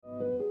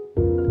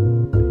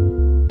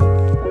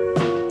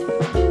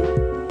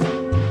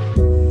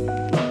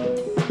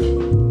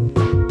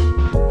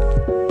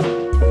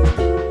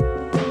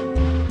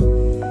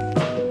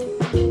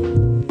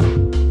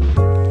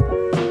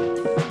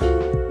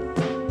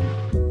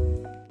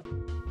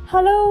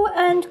Hello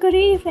and good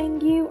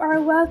evening. You are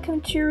welcome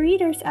to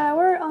Reader's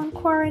Hour on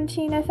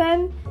Quarantine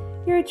FM.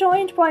 You're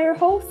joined by your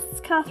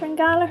hosts, Catherine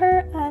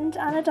Gallagher and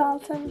Anna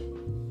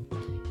Dalton.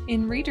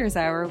 In Reader's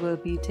Hour, we'll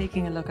be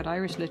taking a look at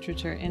Irish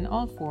literature in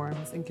all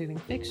forms, including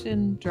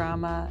fiction,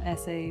 drama,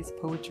 essays,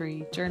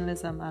 poetry,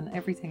 journalism, and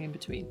everything in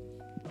between.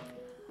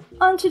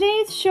 On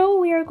today's show,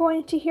 we are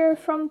going to hear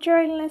from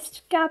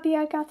journalist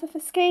Gabia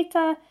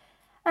Gatafisqueta,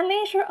 and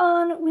later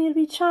on we'll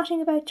be chatting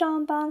about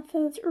John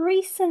Banfield's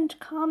recent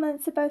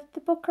comments about the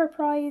Booker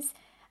Prize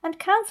and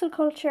cancel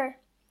culture.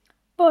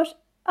 But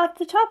at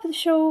the top of the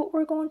show,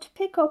 we're going to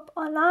pick up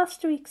on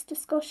last week's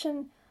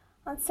discussion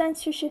on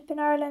censorship in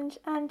Ireland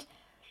and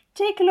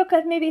take a look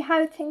at maybe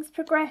how things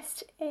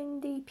progressed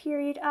in the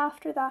period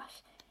after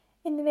that,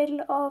 in the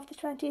middle of the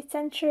 20th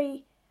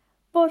century.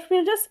 But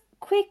we'll just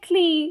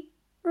quickly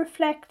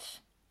reflect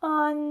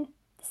on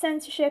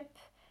censorship.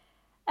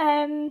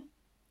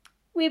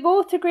 We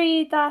both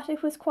agreed that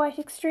it was quite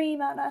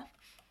extreme, Anna.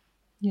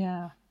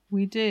 Yeah,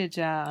 we did,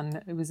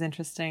 and it was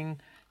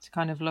interesting to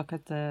kind of look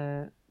at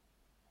the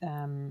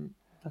kind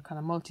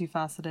of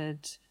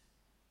multifaceted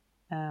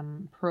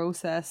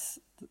process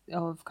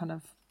of kind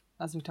of,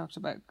 as we talked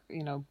about,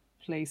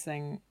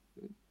 placing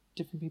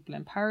different people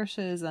in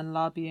parishes and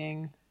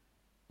lobbying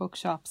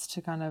bookshops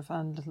to kind of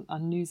and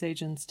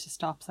newsagents to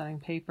stop selling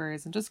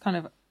papers, and just kind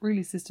of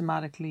really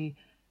systematically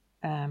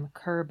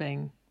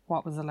curbing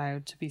what was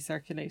allowed to be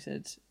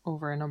circulated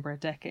over a number of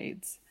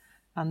decades.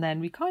 And then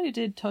we kind of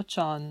did touch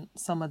on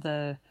some of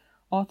the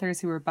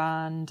authors who were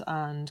banned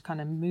and kind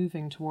of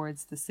moving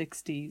towards the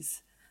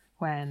 60s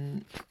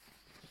when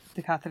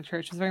the Catholic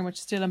Church was very much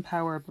still in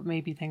power, but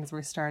maybe things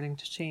were starting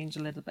to change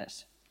a little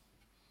bit.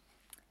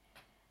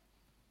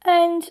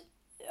 And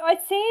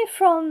I'd say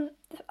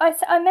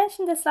I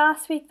mentioned this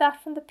last week,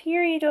 that from the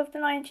period of the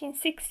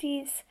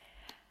 1960s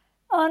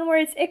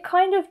onwards, it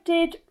kind of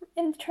did,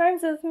 in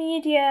terms of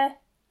media,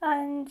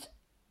 and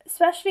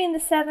especially in the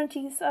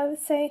 70s, I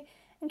would say,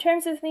 in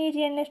terms of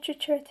media and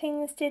literature,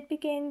 things did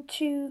begin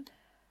to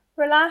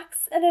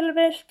relax a little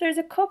bit. There's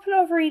a couple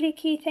of really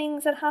key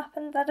things that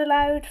happened that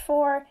allowed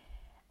for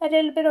a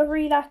little bit of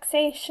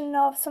relaxation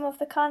of some of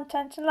the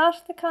content. And a lot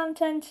of the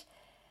content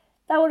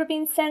that would have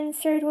been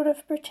censored would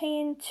have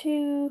pertained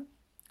to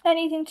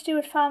anything to do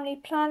with family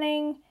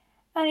planning,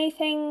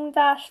 anything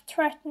that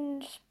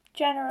threatened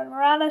general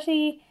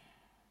morality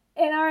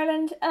in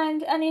Ireland,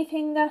 and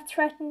anything that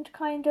threatened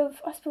kind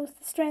of, I suppose,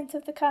 the strength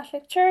of the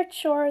Catholic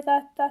Church, or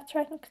that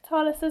threatened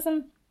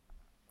Catholicism.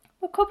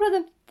 A couple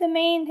of the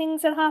main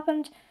things that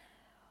happened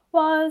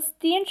was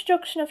the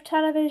introduction of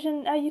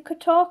television. You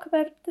could talk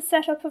about the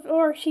setup of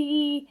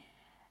RTE,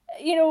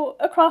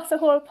 across the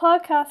whole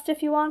podcast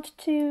if you wanted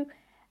to.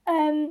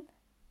 There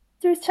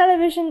was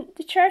television.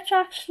 The church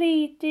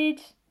actually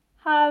did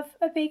have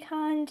a big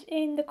hand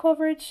in the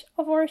coverage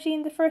of RTE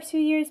in the first few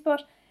years,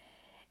 but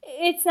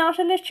it's not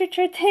a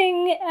literature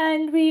thing,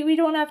 and we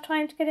don't have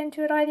time to get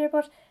into it either.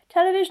 But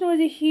television was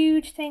a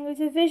huge thing. It was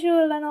a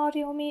visual and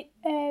audio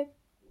medium.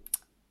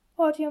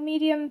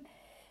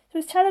 There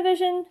was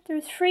television, there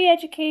was free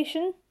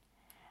education,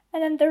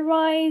 and then the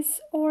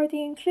rise or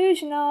the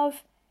inclusion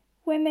of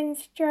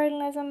women's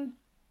journalism.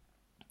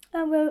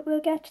 And we'll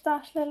get to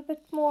that a little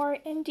bit more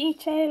in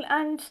detail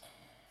and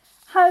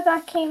how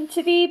that came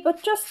to be.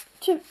 But just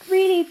to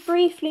really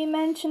briefly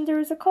mention, there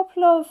was a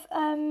couple of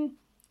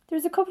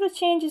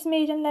changes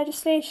made in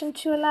legislation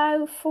to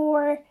allow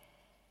for,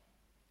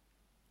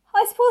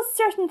 I suppose,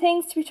 certain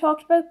things to be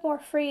talked about more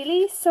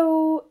freely.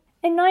 So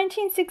in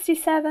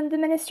 1967, the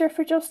Minister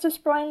for Justice,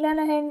 Brian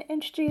Lenihan,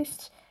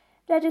 introduced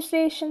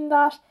legislation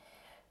that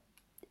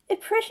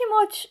it pretty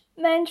much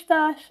meant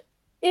that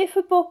if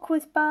a book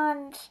was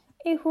banned,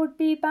 it would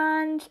be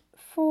banned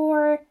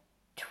for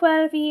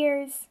 12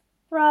 years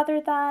rather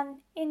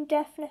than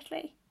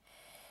indefinitely.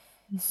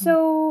 Mm-hmm.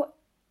 So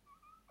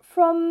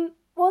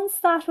once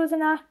that was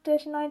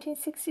enacted in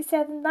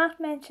 1967, that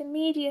meant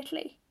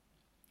immediately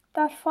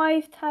that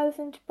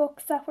 5,000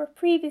 books that were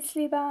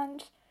previously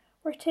banned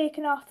were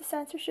taken off the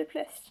censorship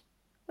list,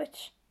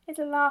 which is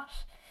a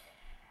lot.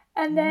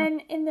 And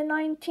then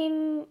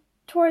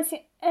towards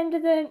the end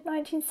of the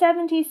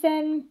 1970s,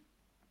 then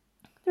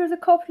there was a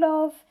couple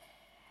of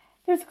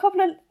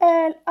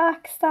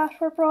acts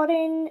that were brought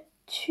in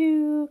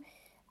to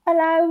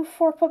allow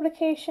for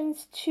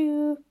publications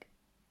to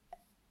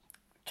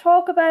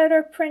talk about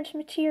or print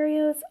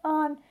materials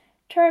on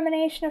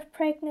termination of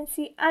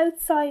pregnancy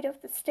outside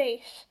of the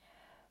state.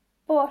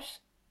 But,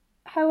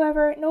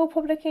 however, no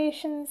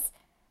publications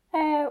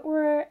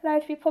were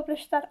allowed to be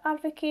published that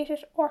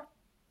advocated or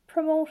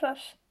promoted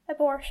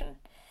abortion.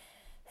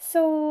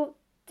 So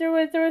there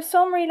was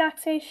some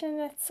relaxation in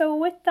it. So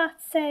with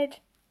that said,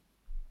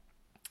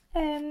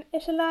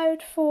 it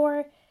allowed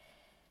for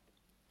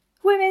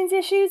women's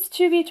issues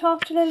to be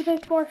talked a little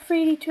bit more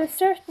freely to a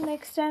certain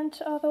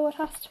extent, although it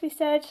has to be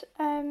said.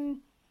 So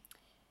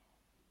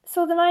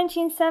the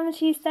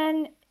 1970s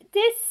then,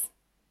 this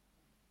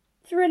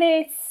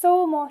relates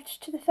so much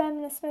to the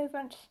feminist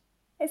movement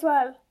as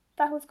well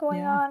that was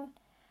going on.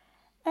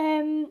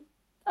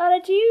 Anna,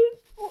 do you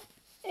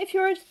if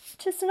you were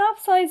to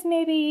synopsize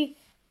maybe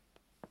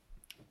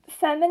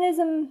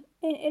feminism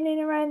in and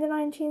around the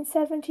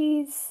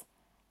 1970s,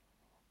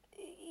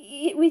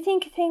 we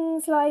think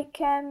things like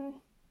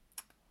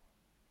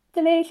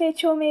the Late Late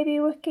Show, maybe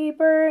with Gay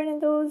Byrne,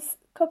 and those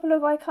couple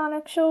of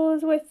iconic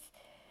shows with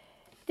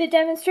the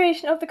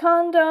demonstration of the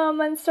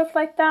condom and stuff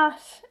like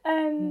that.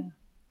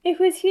 It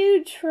was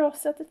huge for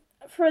us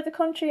for the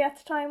country at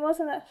the time,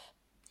 wasn't it?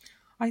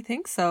 I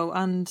think so,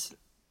 and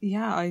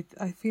yeah,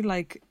 I feel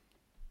like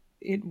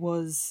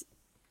it's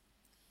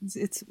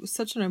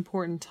such an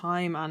important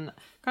time, and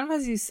kind of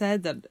as you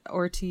said, that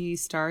RTE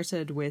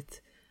started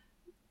with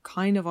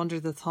kind of under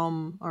the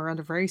thumb or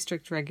under very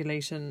strict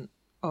regulation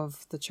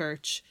of the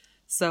church.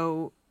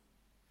 So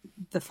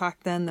the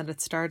fact then that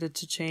it started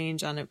to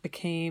change and it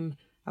became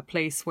a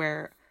place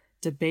where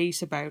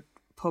debate about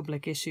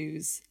public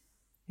issues,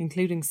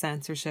 including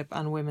censorship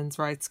and women's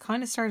rights,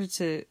 kind of started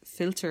to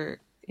filter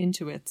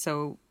into it.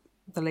 So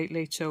the Late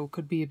Late Show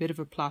could be a bit of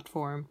a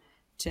platform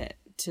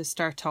to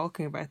start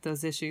talking about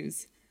those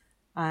issues,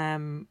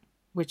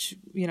 which,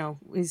 you know,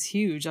 is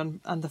huge. And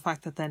the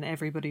fact that then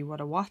everybody would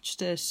have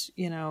watched it,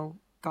 you know,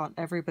 got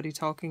everybody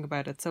talking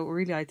about it. So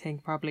really, I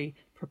think probably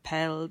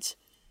propelled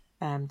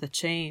the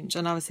change.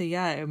 And obviously,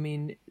 yeah, I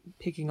mean,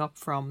 picking up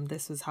from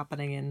this was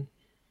happening in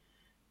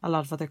a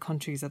lot of other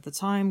countries at the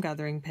time,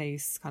 gathering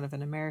pace kind of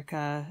in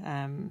America,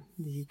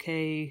 the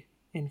UK,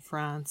 in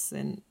France,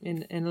 in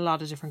a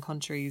lot of different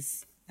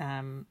countries,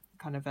 kind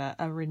of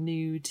a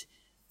renewed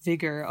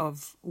vigour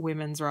of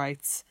women's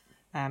rights,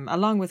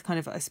 along with kind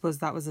of, I suppose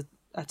that was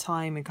a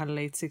time in kind of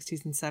late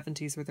 60s and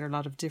 70s where there are a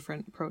lot of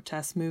different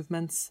protest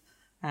movements,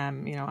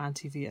 you know,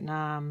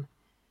 anti-Vietnam,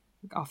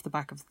 off the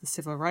back of the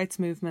civil rights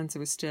movements. There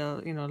was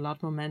still, you know, a lot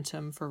of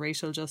momentum for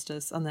racial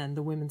justice, and then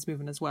the women's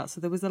movement as well.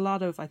 So there was a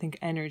lot of, I think,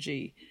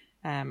 energy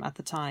at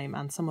the time,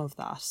 and some of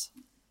that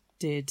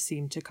did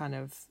seem to kind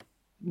of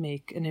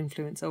make an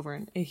influence over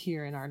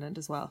here in Ireland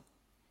as well.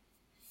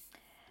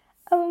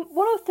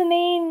 One of the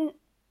main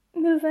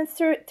movements,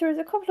 there was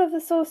a couple of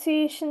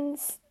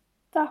associations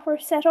that were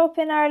set up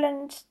in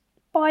Ireland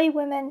by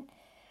women.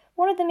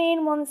 One of the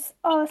main ones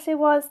obviously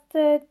was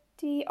the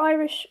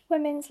Irish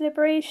Women's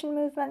Liberation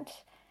Movement,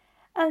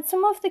 and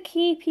some of the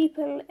key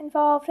people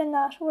involved in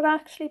that would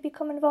actually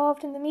become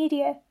involved in the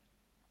media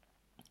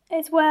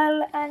as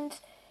well, and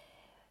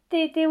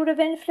they would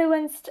have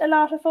influenced a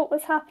lot of what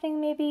was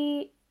happening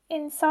maybe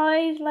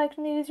inside, like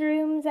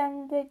newsrooms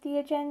and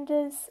the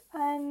agendas.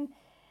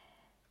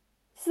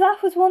 So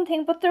that was one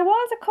thing, but there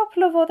was a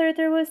couple of other.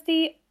 There was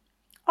the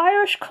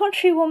Irish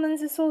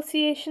Countrywomen's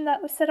Association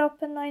that was set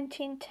up in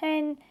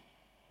 1910.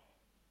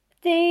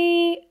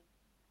 They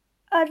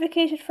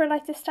advocated for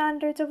like the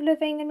standards of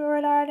living in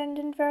rural Ireland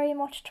and very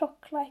much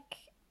took like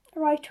a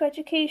right to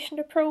education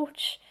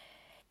approach.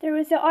 There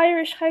was the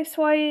Irish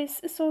Housewives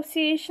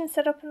Association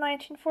set up in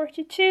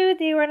 1942.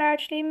 They were a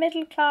largely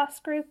middle class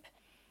group,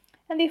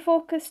 and they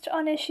focused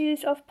on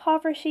issues of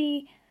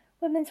poverty,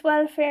 women's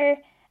welfare,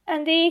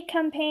 and they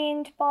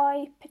campaigned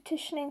by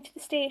petitioning to the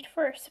state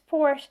for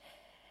support.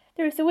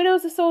 There was the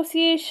Widows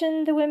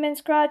Association, the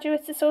Women's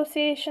Graduates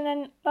Association,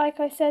 and like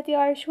I said, the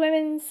Irish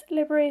Women's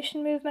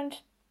Liberation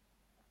Movement,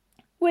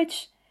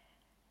 which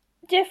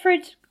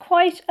differed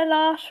quite a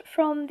lot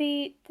from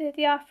the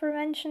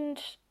aforementioned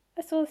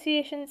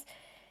associations.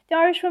 The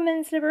Irish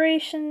Women's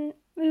Liberation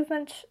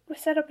Movement was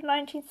set up in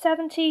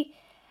 1970.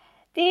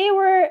 They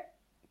were,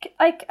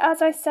 like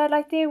as I said,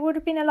 like they would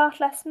have been a lot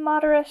less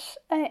moderate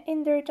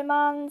in their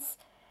demands,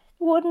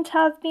 wouldn't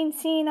have been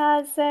seen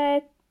as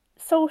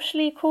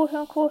socially quote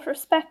unquote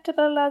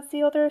respectable as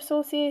the other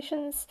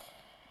associations.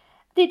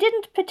 They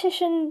didn't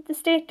petition the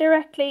state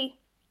directly.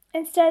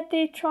 Instead,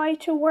 they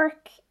tried to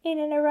work in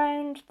and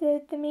around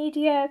the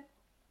media,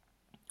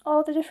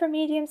 all the different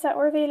mediums that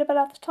were available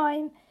at the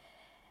time.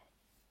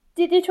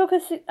 They took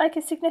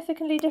a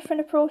significantly different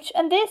approach,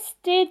 and this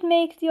did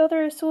make the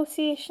other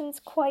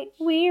associations quite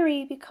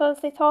weary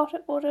because they thought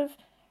it would have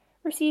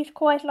received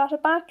quite a lot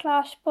of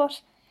backlash,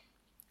 but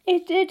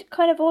it did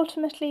kind of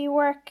ultimately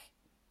work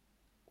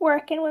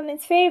in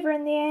women's favour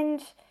in the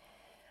end.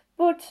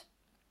 But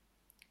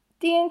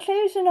the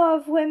inclusion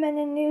of women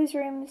in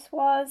newsrooms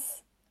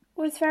was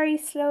very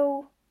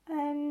slow.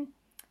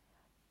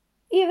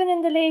 Even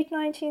in the late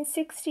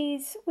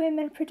 1960s,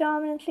 women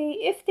predominantly,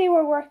 if they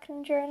were working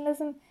in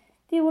journalism,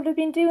 they would have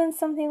been doing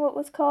something what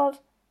was called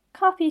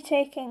copy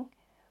taking,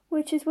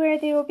 which is where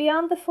they would be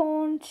on the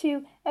phone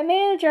to a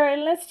male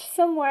journalist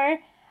somewhere,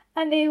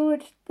 and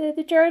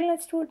the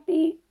journalist would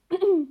be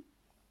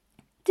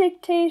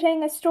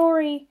dictating a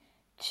story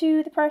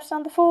to the person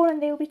on the phone,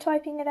 and they would be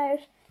typing it out.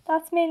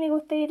 That's mainly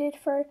what they did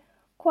for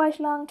quite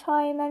a long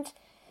time, and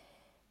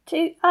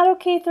to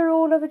allocate the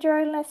role of a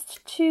journalist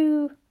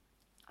to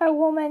a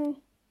woman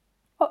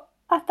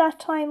at that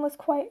time was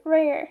quite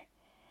rare.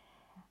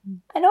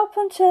 And up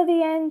until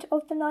the end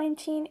of the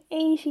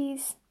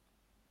 1980s,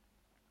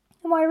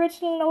 in my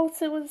original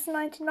notes it was the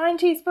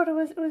 1990s, but it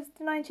was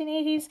the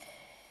 1980s,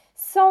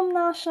 some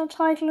national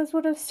titles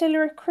would have still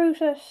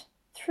recruited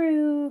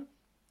through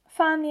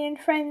family and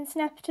friends.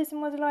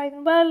 Nepotism was alive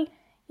and well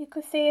you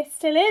could say it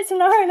still is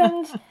in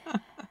Ireland.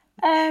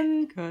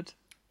 Good.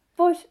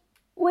 But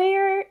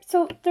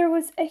there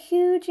was a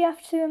huge, you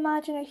have to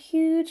imagine a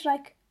huge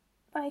like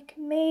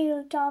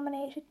male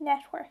dominated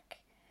network.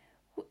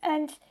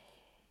 And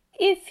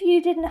if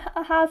you didn't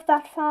have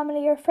that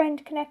family or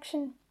friend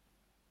connection,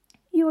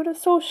 you would have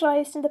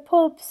socialised in the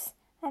pubs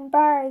and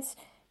bars.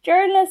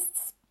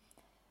 Journalists,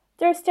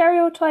 one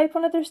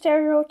of their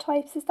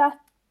stereotypes is that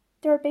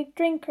they're big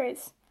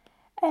drinkers.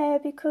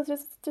 Because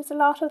there's a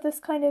lot of this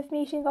kind of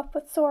meeting up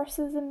with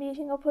sources and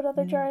meeting up with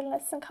other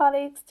journalists and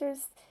colleagues.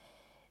 There's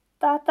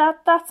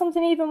that's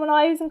something even when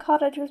I was in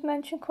college was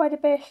mentioned quite a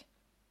bit.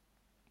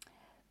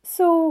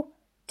 So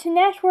to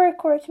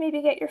network or to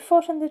maybe get your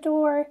foot in the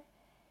door,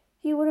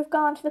 you would have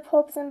gone to the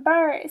pubs and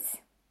bars.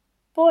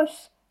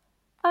 But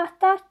at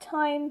that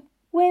time,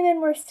 women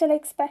were still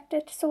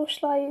expected to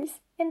socialise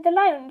in the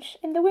lounge,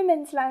 in the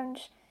women's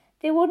lounge.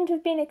 They wouldn't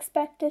have been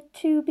expected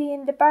to be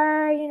in the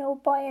bar,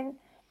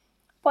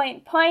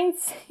 buying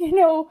pints,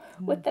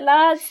 with the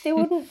lads. They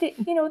wouldn't,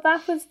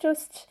 that was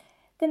just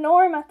the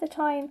norm at the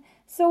time.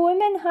 So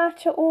women had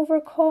to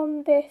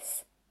overcome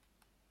this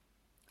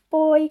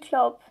boy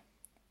club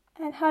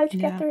and how to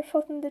get their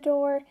foot in the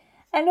door.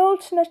 And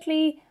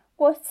ultimately,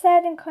 what's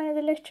said in kind of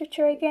the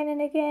literature again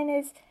and again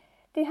is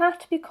they had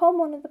to become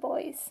one of the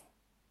boys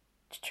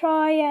to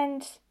try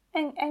and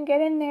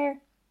get in there.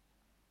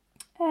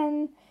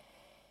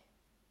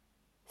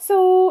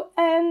 So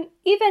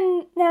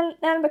even Nell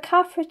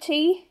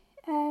McCafferty,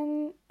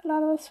 a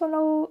lot of us will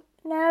know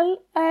Nell,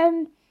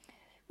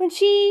 when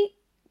she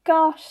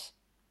got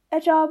a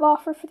job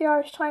offer for the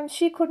Irish Times,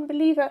 she couldn't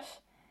believe it.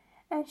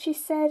 And she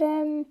said,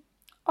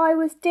 I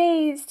was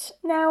dazed.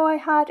 Now I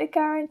had a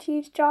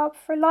guaranteed job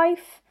for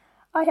life.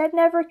 I had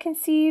never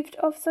conceived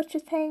of such a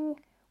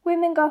thing.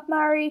 Women got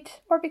married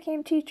or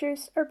became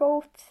teachers or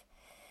both.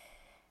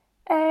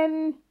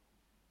 And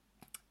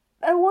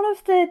one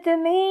of the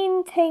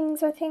main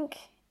things I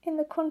think in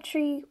the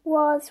country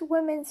was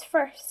Women's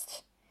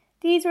First.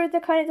 These were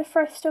the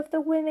first of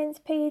the women's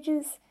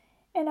pages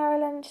in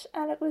Ireland,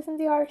 and it was in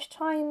the Irish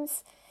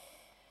Times.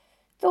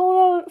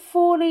 Donal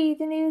Foley,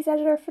 the news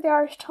editor for the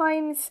Irish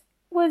Times,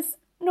 was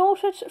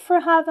noted for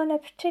having a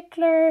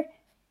particular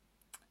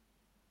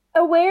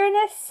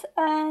awareness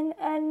and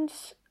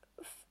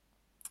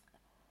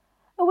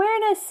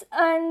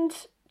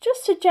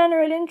just a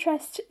general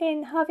interest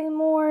in having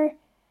more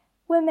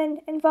women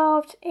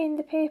involved in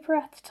the paper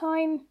at the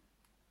time.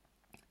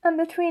 And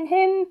between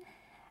him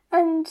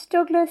and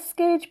Douglas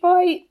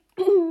Gageboy,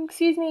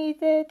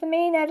 the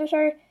main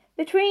editor,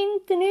 between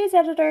the news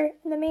editor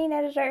and the main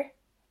editor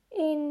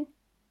in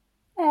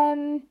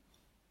and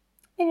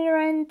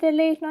around the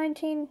late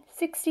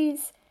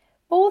 1960s,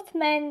 both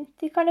men,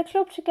 they kind of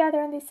clubbed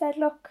together and they said,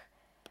 look,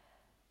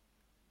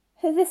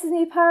 this is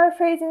me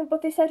paraphrasing,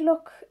 but they said,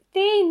 look,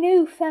 they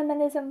knew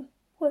feminism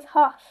was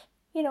hot,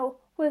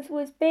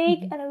 was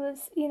big, and it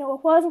was,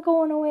 it wasn't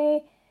going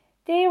away.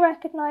 They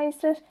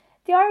recognised it.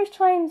 The Irish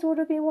Times would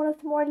have been one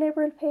of the more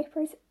liberal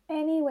papers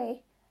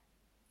anyway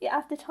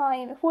at the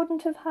time. It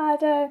wouldn't have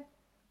had a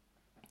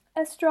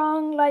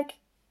strong,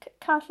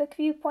 Catholic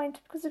viewpoint,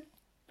 because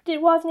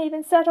it wasn't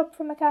even set up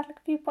from a Catholic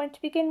viewpoint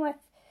to begin with.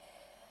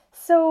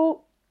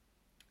 So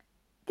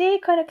they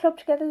kind of clubbed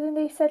together and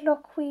they said,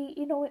 look, we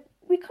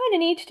kind of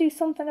need to do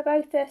something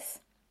about this.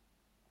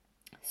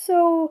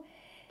 So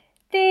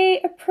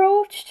they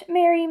approached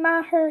Mary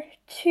Maher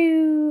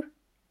to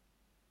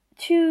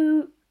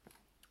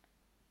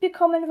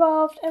become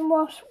involved in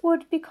what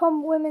would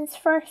become Women's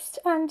First,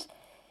 and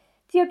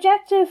the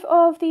objective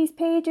of these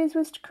pages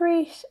was to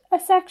create a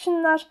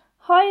section that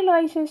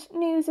highlighted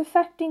news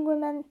affecting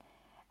women,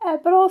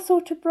 but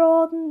also to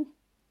broaden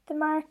the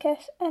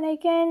market. And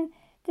again,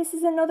 this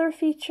is another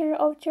feature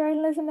of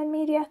journalism and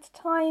media at the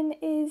time,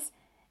 is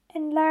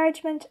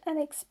enlargement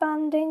and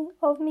expanding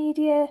of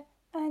media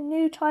and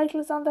new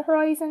titles on the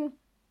horizon.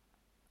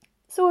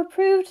 So it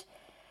proved,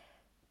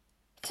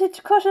 to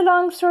cut a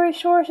long story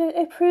short,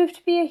 it proved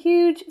to be a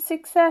huge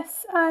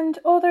success, and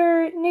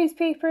other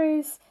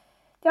newspapers,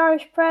 the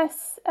Irish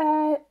Press,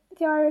 the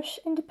Irish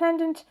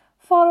Independent,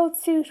 followed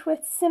suit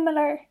with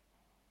similar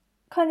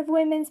kind of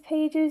women's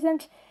pages.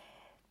 And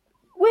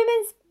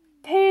women's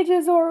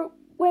pages or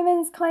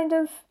women's kind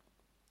of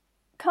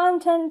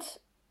content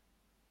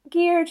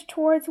geared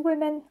towards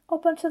women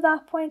up until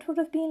that point would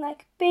have been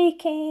like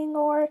baking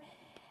or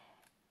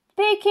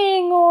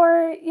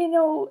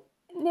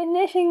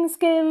knitting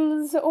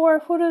skills,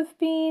 or would have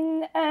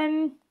been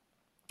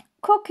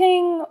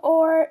cooking,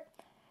 or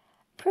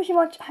pretty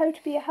much how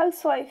to be a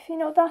housewife.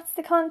 That's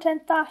the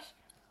content that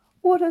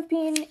would have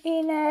been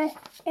in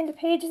the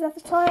pages at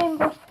the time.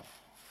 But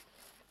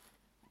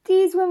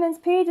these women's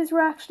pages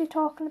were actually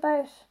talking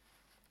about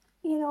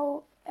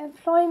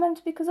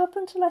employment, because up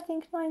until I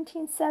think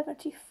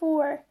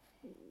 1974,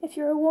 if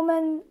you're a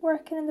woman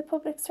working in the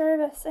public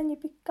service and you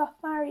got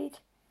married,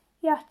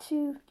 you had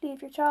to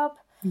leave your job.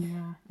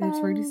 Yeah,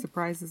 it really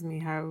surprises me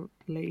how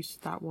late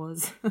that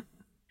was,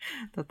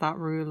 that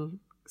rule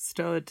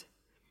stood.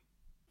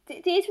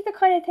 these are the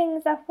kind of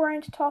things that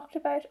weren't talked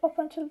about up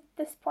until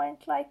this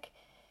point, like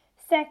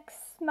sex,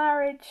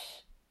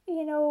 marriage,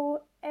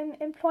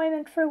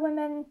 employment for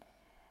women,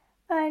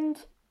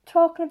 and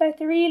talking about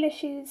the real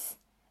issues.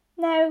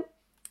 Now,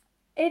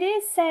 it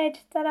is said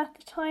that at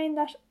the time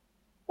that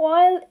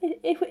while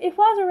it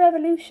was a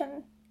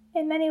revolution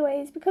in many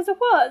ways, because it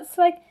was,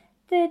 like,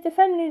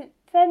 the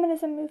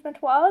feminism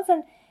movement was,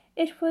 and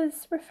it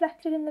was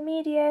reflected in the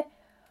media,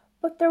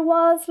 but there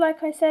was,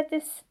 like I said,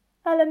 this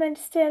element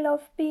still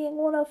of being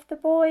one of the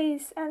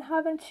boys and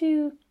having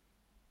to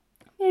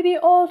maybe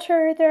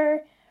alter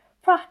their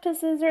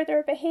practices or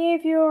their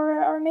behaviour,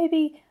 or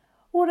maybe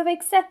would have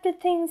accepted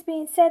things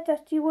being said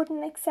that you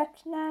wouldn't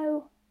accept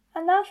now.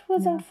 And that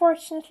was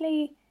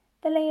unfortunately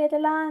the lay of the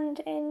land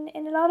in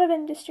a lot of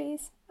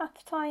industries at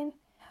the time.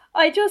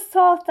 I just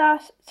thought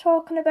that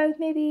talking about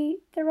maybe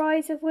the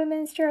rise of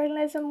women's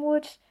journalism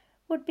would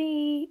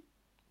be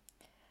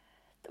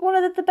one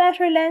of the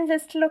better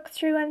lenses to look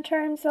through in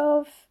terms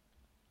of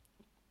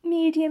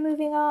media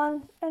moving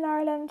on in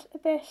Ireland a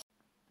bit.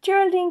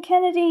 Geraldine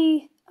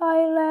Kennedy,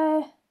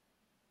 I'll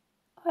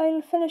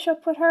finish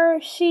up with her.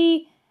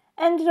 She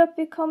ended up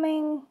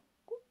becoming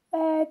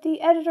the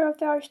editor of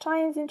the Irish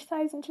Times in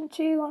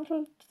 2002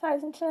 until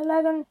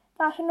 2011.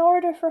 That in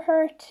order for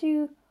her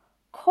to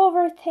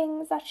cover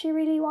things that she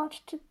really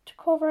wanted to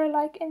cover,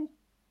 like in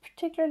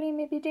particularly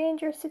maybe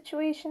dangerous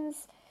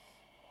situations,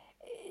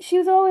 she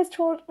was always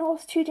told, no,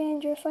 it's too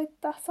dangerous, like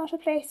that's not a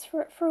place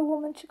for a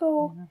woman to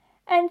go.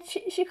 And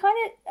she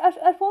kind of,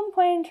 at one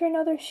point or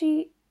another,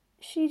 she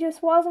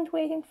just wasn't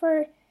waiting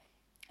for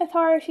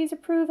authorities'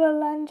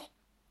 approval, and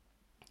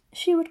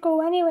she would go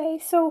anyway.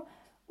 So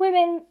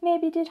women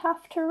maybe did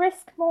have to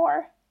risk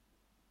more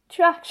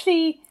to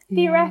actually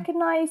be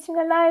recognised and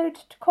allowed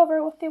to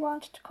cover what they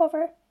wanted to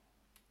cover.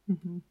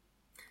 Mm-hmm.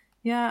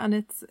 Yeah, and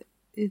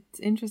it's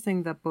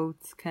interesting that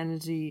both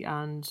Kennedy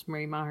and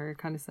Mary Maher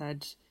kind of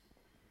said,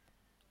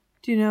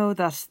 do you know,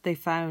 that they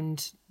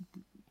found,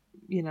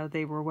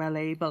 they were well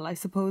able, I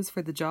suppose,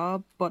 for the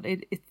job, but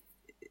it's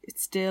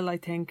still, I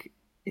think,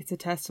 it's a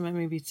testament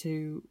maybe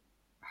to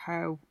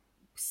how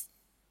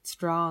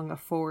strong a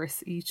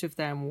force each of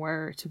them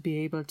were to be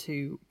able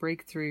to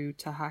break through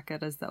to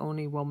Hackett as the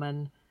only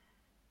woman,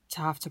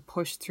 to have to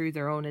push through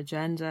their own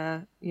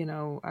agenda,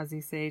 as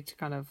you say, to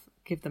kind of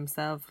give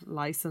themselves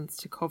license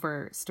to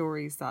cover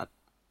stories that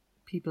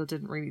people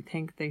didn't really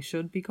think they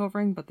should be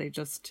covering, but they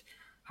just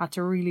had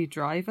to really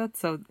drive it.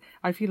 So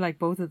I feel like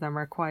both of them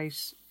are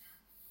quite,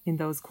 in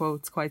those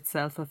quotes, quite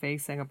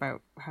self-effacing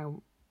about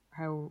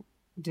how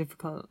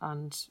difficult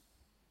and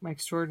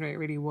extraordinary it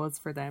really was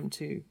for them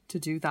to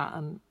do that.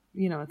 And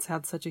it's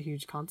had such a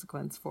huge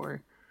consequence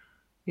for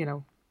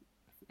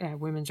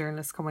women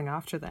journalists coming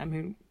after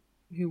them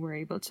who were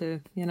able to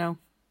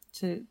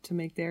to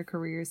make their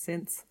careers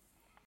since.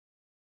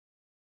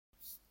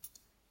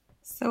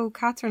 So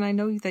Catherine, I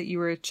know that you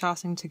were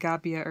chatting to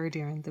Gabia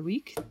earlier in the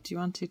week. Do you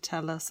want to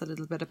tell us a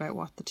little bit about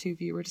what the two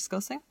of you were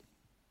discussing?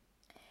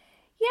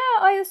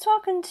 Yeah, I was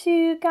talking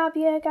to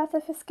Gabia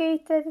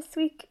Gatha-Fiscaita this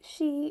week.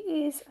 She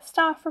is a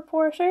staff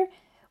reporter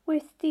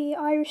with the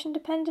Irish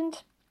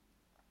Independent.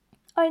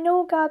 I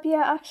know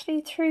Gabia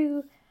actually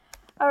through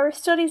our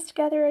studies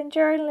together in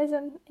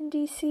journalism in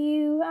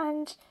DCU,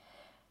 and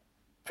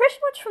pretty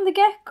much from the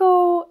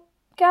get-go,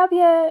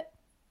 Gabia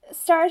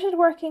started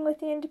working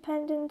with the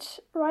Independent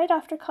right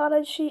after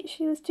college.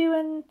 She was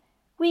doing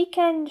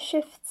weekend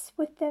shifts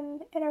with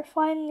them in her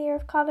final year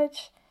of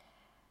college,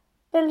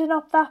 building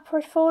up that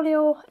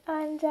portfolio,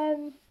 and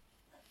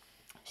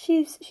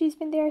she's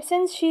been there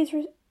since.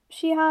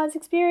 She has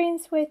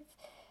experience with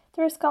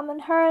the Roscommon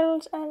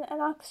Herald and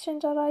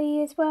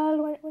Oxygen.ie as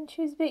well when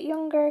she was a bit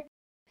younger.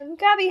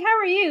 Gabby, how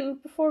are you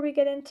before we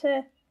get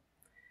into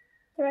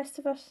the rest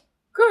of it?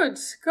 Good.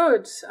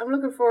 I'm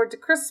looking forward to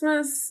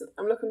Christmas.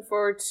 I'm looking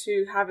forward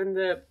to having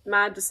the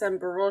mad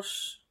December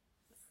rush.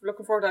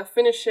 Looking forward to that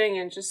finishing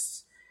and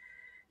just,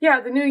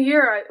 the new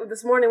year.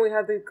 This morning we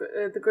had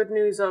the good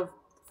news of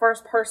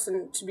first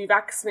person to be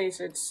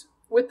vaccinated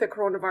with the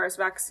coronavirus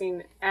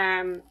vaccine,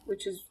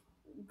 which is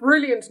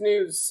brilliant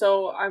news.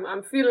 So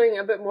I'm feeling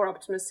a bit more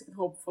optimistic and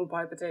hopeful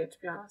by the day, to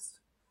be honest.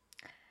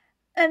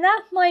 And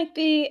that might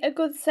be a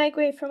good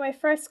segue for my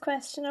first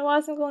question. I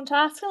wasn't going to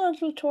ask it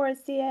until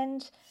towards the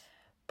end,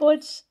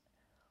 but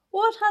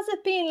what has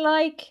it been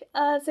like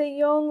as a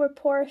young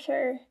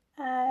reporter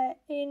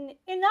in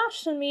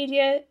national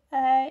media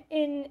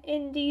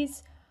in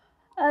these,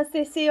 as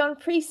they say,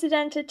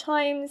 unprecedented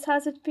times?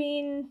 Has it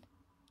been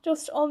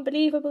just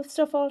unbelievable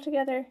stuff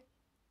altogether?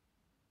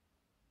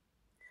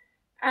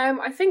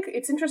 I think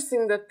it's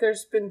interesting that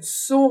there's been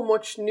so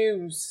much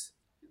news,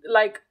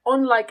 like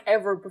unlike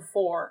ever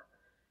before.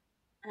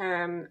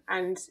 And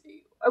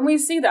we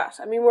see that.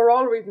 I mean, we're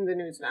all reading the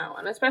news now,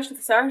 and especially at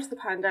the start of the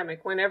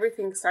pandemic, when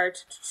everything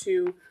started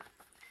to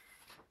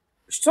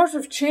sort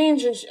of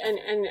change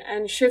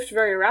and shift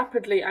very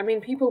rapidly. I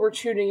mean, people were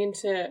tuning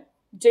into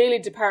daily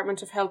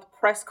Department of Health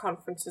press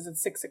conferences at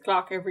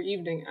 6:00 every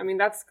evening. I mean,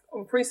 that's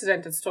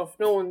unprecedented stuff.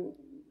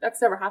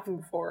 That's never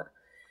happened before.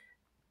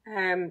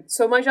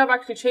 So my job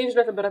actually changed a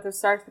little bit at the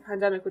start of the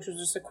pandemic, which was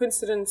just a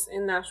coincidence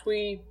in that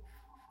we,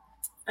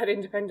 at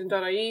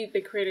independent.ie,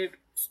 they created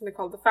something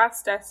called the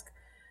Fast Desk,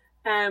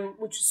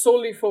 which is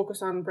solely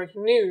focused on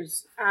breaking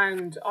news.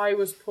 And I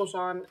was put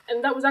on,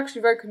 and that was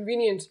actually very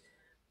convenient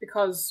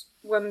because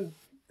when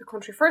the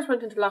country first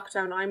went into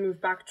lockdown, I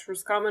moved back to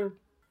Roscommon,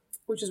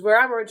 which is where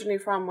I'm originally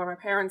from, where my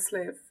parents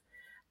live.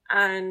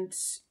 And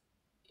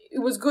it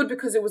was good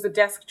because it was a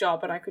desk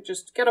job and I could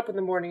just get up in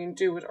the morning and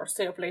do it, or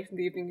stay up late in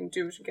the evening and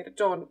do it and get it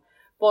done.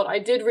 But I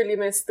did really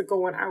miss the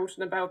going out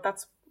and about.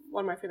 That's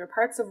one of my favourite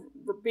parts of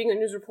being a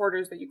news reporter,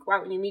 is that you go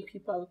out and you meet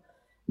people.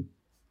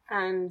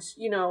 And,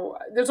 you know,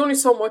 there's only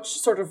so much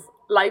sort of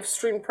live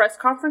stream press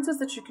conferences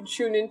that you can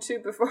tune into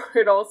before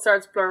it all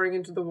starts blurring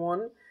into the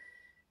one.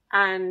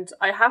 And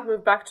I have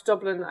moved back to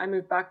Dublin. I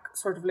moved back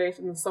sort of late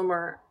in the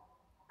summer.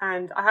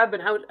 And I have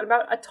been out and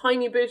about a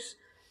tiny bit,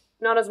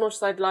 not as much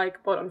as I'd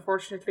like, but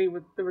unfortunately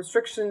with the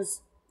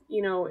restrictions,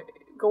 you know,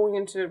 going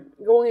into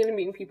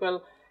meeting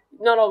people,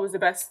 not always the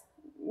best,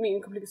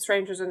 meeting complete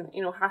strangers and,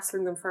 you know,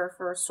 hassling them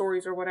for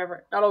stories or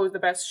whatever, not always the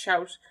best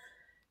shout.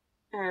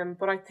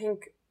 But I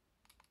think,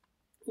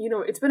 you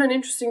know, it's been an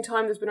interesting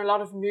time. There's been a lot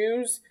of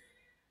news.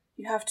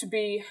 You have to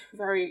be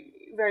very,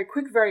 very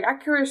quick, very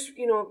accurate,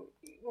 you know,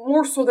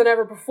 more so than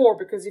ever before,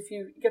 because if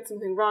you get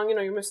something wrong, you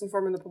know, you're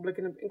misinforming the public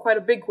in quite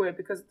a big way,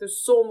 because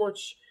there's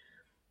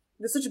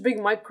such a big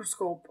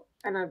microscope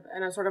and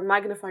a sort of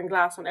magnifying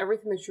glass on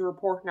everything that you're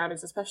reporting out,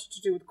 is especially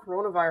to do with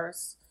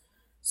coronavirus.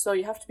 So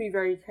you have to be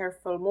very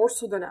careful, more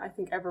so than I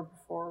think ever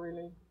before,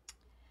 really.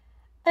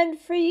 And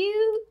for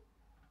you,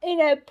 in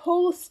a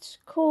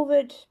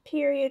post-COVID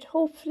period,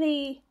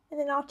 hopefully in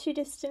the not too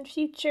distant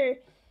future,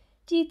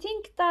 do you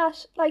think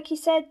that, like you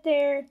said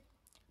there,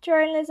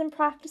 journalism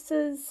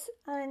practices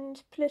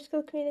and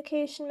political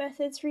communication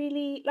methods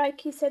really,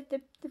 like you said,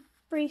 the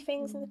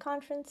briefings and the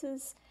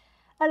conferences,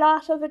 a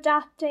lot of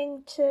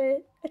adapting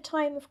to a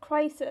time of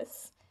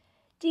crisis.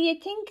 Do you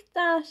think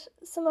that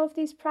some of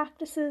these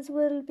practices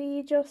will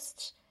be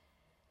just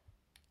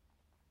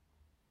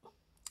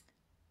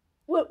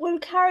will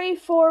carry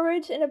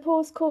forward in a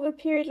post-COVID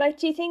period? Like,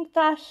 do you think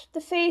that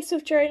the face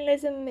of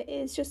journalism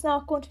is just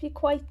not going to be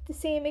quite the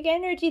same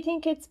again, or do you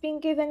think it's been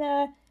given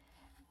a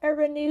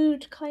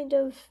renewed kind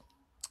of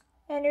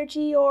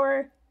energy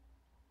or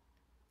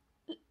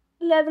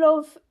level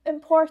of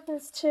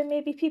importance to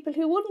maybe people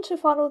who wouldn't have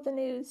followed the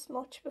news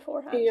much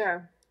beforehand?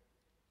 Yeah.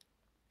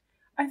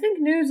 I think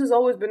news has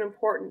always been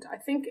important. I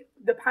think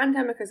the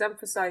pandemic has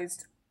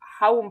emphasised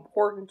how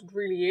important it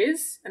really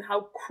is and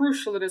how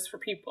crucial it is for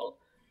people.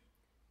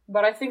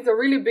 But I think the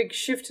really big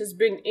shift has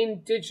been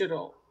in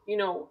digital. You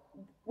know,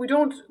 we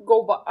don't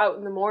go out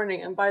in the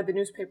morning and buy the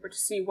newspaper to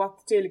see what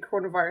the daily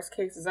coronavirus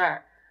cases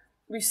are.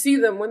 We see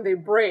them when they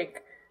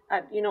break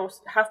at, you know,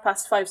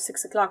 5:30,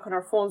 6 o'clock on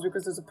our phones,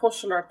 because there's a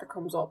push alert that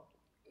comes up.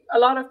 A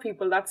lot of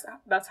people,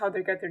 that's how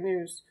they get their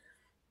news.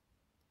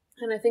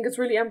 And I think it's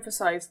really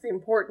emphasised the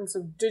importance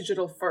of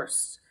digital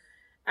first.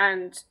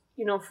 And,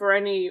 you know, for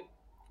any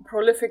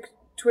prolific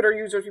Twitter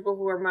users, people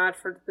who are mad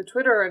for the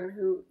Twitter and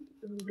who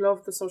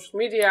love the social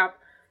media app,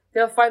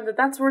 they'll find that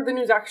that's where the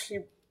news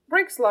actually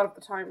breaks a lot of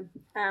the time,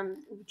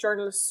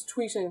 journalists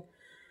tweeting.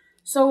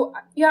 So,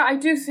 yeah, I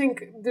do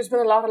think there's been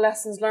a lot of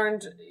lessons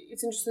learned.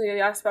 It's interesting that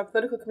you asked about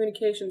political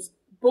communications,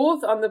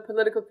 both on the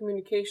political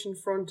communication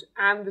front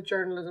and the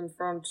journalism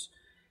front.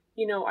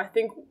 You know, I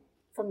think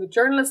from the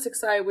journalistic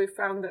side, we've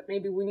found that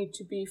maybe we need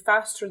to be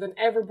faster than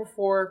ever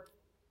before,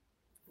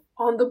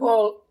 on the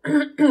ball,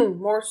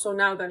 more so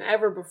now than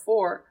ever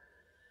before.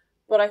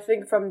 But I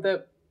think from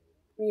the,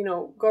 you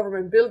know,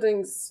 government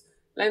buildings,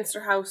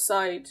 Leinster House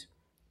side,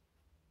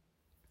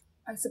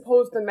 I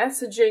suppose the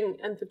messaging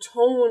and the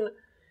tone,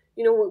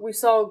 you know, we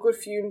saw a good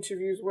few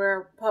interviews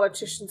where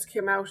politicians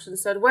came out and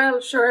said, well,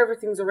 sure,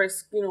 everything's a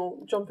risk, you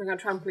know, jumping on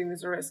trampoline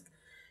is a risk.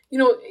 You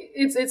know,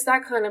 it's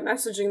that kind of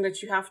messaging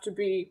that you have to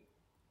be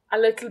a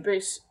little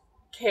bit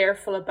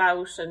careful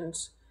about. And,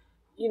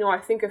 you know, I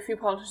think a few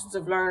politicians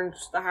have learned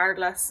the hard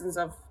lessons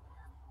of,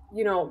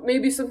 you know,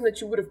 maybe something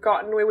that you would have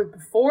gotten away with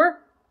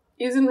before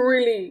isn't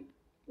really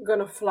going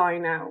to fly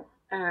now.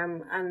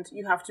 And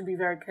you have to be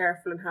very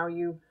careful in how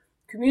you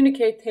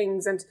communicate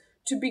things, and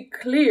to be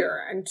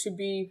clear and to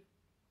be,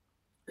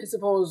 I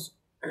suppose,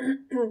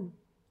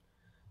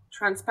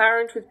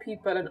 transparent with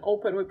people and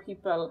open with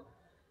people.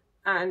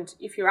 And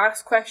if you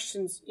ask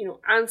questions, you know,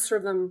 answer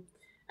them.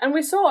 And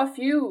we saw a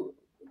few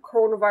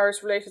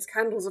coronavirus related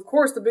scandals. Of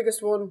course, the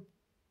biggest one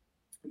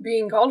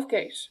being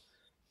Golfgate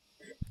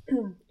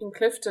in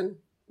Clifton,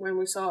 when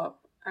we saw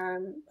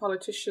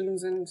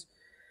politicians and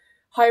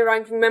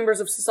high-ranking members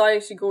of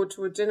society go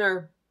to a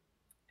dinner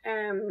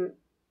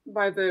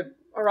by the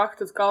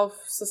Oireachtas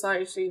Golf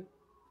Society.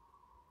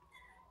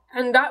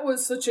 And that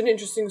was such an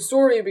interesting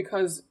story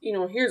because, you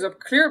know, here's a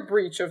clear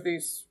breach of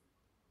these,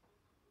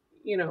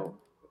 you know,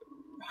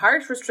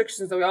 harsh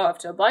restrictions that we all have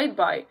to abide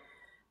by.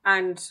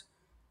 And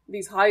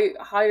these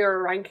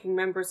higher ranking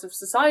members of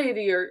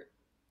society, or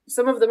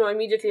some of them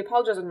immediately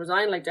apologised and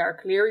resigned, like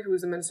Darragh Cleary, who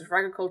was the Minister for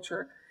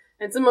Agriculture,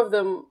 and some of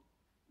them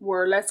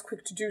were less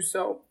quick to do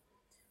so.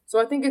 So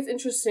I think it's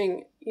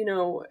interesting,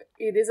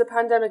 it is a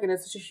pandemic and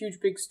it's such a huge,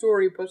 big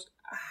story, but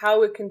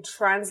how it can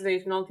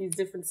translate in all these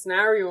different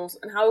scenarios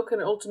and how it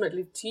can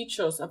ultimately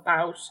teach us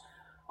about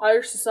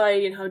Irish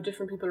society and how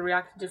different people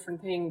react to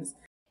different things.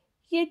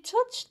 You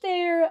touched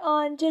there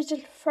on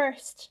digital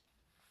first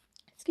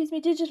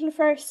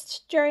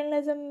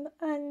journalism,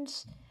 and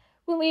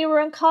when we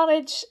were in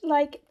college,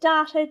 like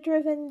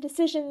data-driven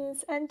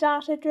decisions and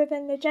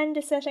data-driven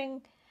agenda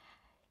setting.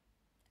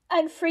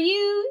 And for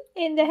you,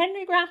 in the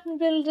Henry Grattan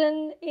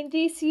building in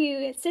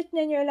DCU, sitting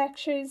in your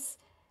lectures,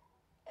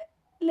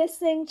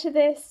 listening to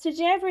this, did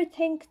you ever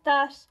think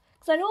that,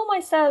 because I know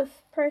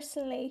myself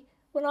personally,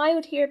 when I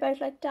would hear about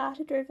like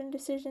data-driven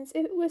decisions,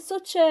 it was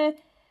such a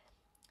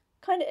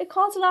it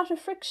caused a lot of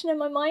friction in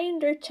my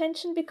mind or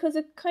tension, because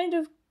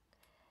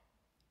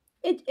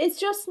it's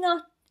just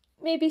not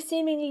maybe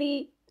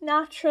seemingly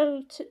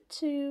natural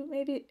to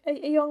maybe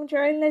a young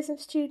journalism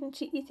student.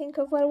 You think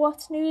of, well,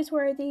 what's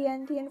newsworthy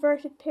and the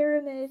inverted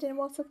pyramid and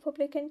what's of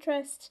public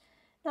interest,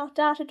 not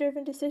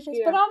data-driven decisions.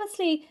 Yeah. But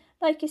obviously,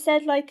 like you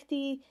said, like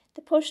the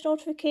push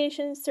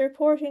notifications, the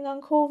reporting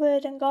on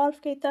COVID and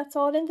Golfgate, that's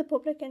all in the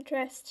public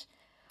interest.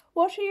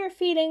 What are your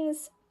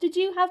feelings? Did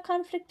you have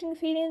conflicting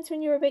feelings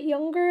when you were a bit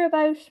younger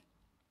about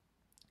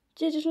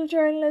digital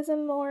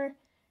journalism, or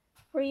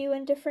were you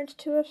indifferent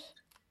to it?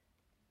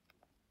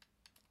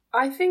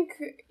 I think,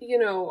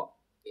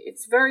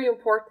 it's very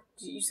important.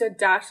 You said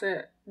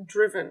data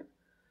driven.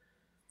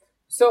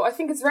 So I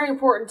think it's very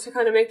important to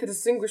kind of make the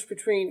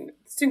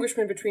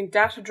distinguishment between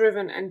data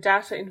driven and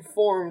data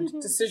informed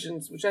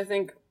decisions, which I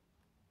think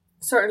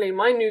certainly in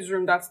my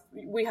newsroom,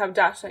 we have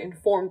data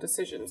informed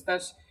decisions,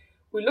 that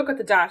we look at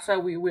the data,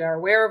 we are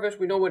aware of it,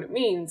 we know what it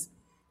means,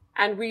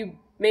 and we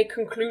make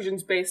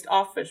conclusions based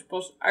off it,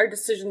 but our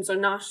decisions are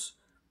not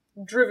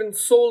driven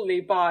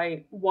solely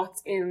by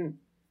what's in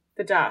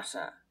the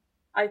data.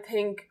 I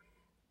think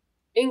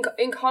in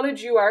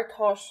college you are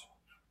taught,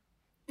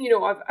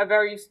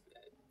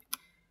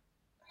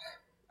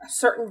 a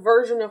certain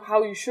version of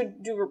how you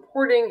should do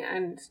reporting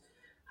and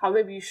how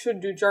maybe you should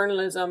do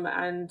journalism,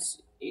 and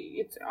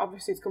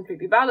it's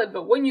completely valid.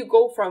 But when you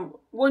go from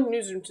one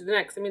newsroom to the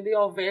next, they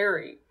all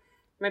vary.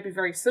 It might be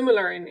very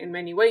similar in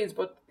many ways,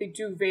 but they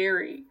do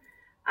vary.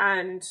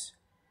 And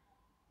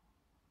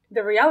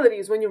the reality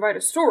is, when you write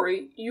a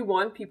story, you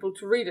want people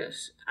to read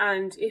it.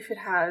 And if it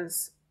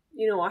has,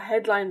 a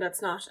headline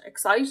that's not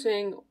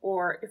exciting,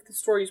 or if the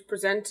story is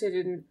presented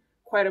in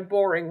quite a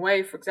boring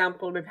way, for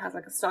example, maybe it has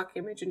like a stock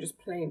image and just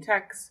plain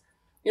text,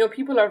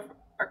 people are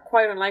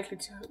quite unlikely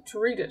to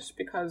read it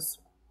because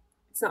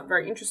it's not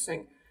very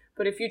interesting.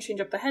 But if you change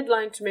up the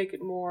headline to make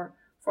it more,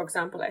 for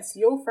example,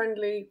 SEO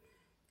friendly,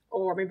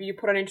 or maybe you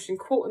put an interesting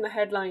quote in the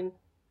headline,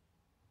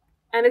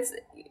 and it's,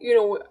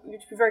 you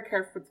have to be very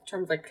careful with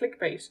terms like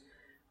clickbait.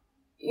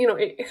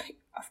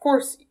 Of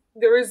course,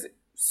 there is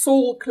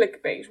sole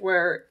clickbait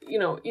where,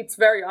 it's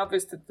very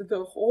obvious that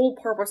the whole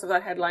purpose of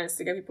that headline is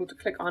to get people to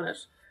click on it.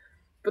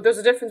 But there's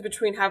a difference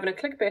between having a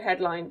clickbait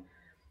headline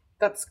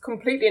that's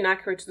completely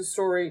inaccurate to the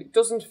story,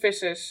 doesn't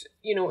fit it,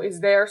 is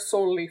there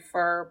solely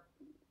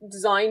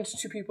designed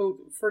for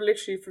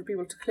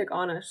people to click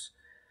on it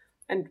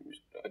and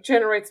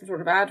generate some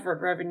sort of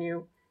advert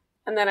revenue.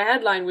 And then a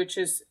headline which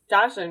is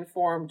data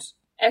informed,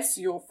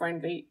 SEO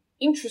friendly,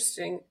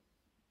 interesting,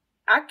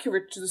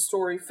 accurate to the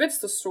story, fits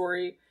the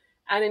story,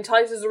 and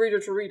entices the reader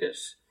to read it.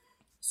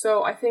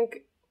 So I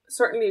think,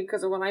 certainly,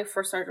 because when I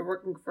first started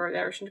working for the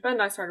Irish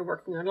Independent, I started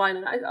working online,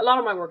 and a lot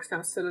of my work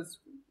now still is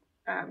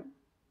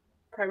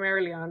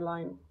primarily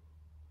online.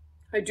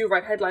 I do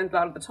write headlines a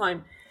lot of the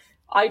time.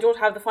 I don't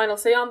have the final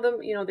say on them.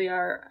 They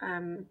are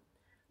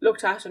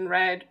looked at and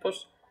read, but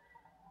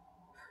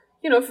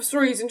if a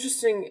story is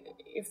interesting,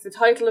 if the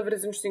title of it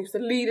is interesting, if the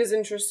lead is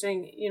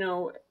interesting,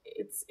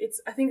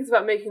 I think it's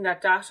about making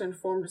that data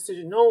informed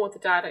decision, know what the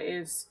data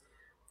is,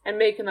 and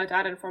making that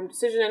data informed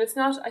decision. And it's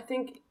not, I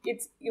think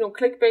it's,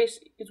 clickbait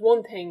is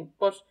one thing,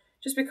 but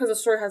just because a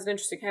story has an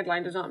interesting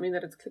headline does not mean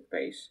that it's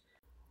clickbait.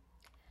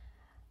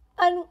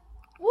 And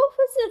what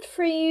was it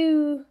for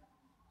you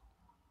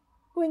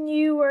when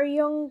you were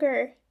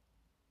younger,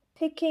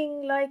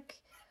 picking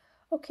like,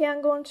 okay,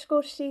 I'm going to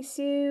go to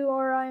DCU,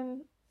 or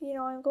I'm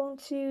going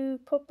to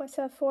put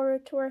myself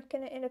forward to work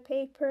in a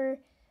paper,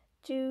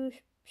 do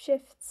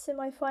shifts in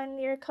my final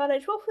year of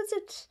college? What was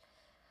it?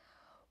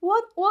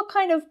 What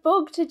kind of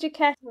bug did you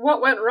catch?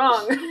 What went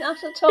wrong?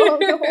 Not at all,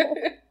 no.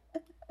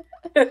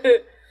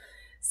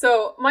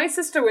 So my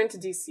sister went to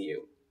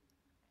DCU.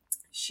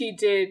 She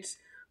did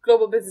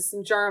global business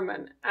in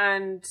German,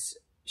 and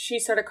she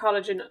started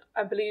college in,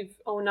 I believe,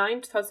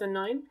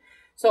 2009.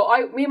 So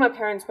me and my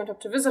parents went up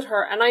to visit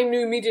her, and I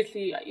knew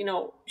immediately,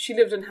 she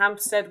lived in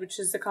Hampstead, which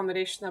is the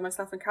accommodation that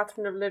myself and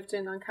Catherine have lived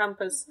in on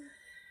campus.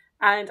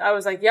 And I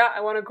was like, yeah, I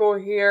want to go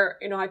here.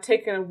 I'd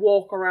taken a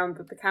walk around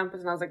the campus,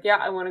 and I was like, yeah,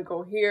 I want to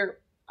go here.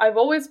 I've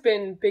always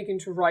been big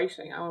into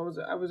writing. I was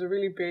a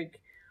really big,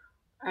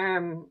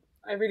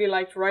 I really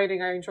liked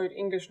writing. I enjoyed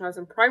English when I was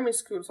in primary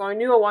school. So I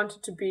knew I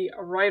wanted to be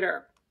a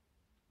writer.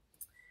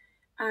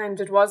 And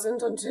it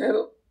wasn't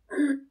until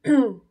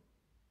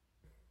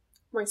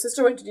my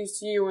sister went to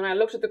DCU, and I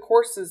looked at the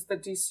courses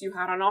that DCU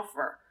had on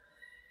offer.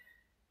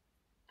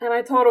 And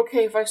I thought,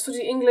 okay, if I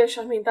study English,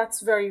 I mean,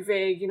 that's very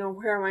vague, you know,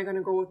 where am I going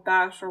to go with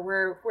that, or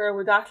where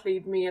would that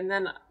lead me? And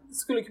then the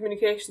School of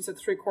Communications had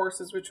 3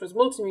 courses, which was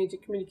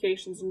multimedia,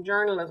 communications, and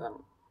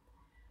journalism.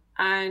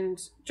 And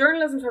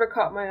journalism sort of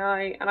caught my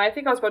eye, and I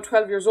think I was about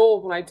 12 years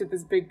old when I did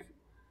this big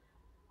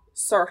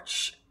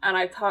search, and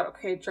I thought,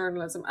 okay,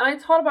 journalism. And I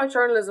thought about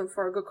journalism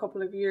for a good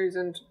couple of years,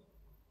 and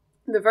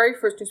the very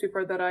first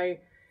newspaper that I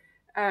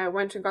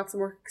went and got some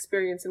work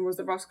experience in was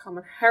the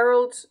Roscommon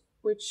Herald,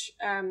 which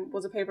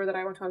was a paper that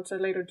I went on to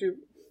later do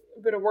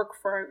a bit of work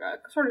for. I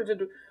sort of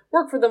did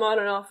work for them on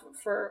and off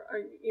for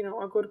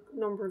a good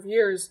number of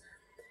years.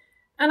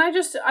 And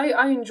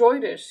I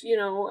enjoyed it, you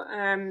know.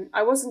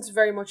 I wasn't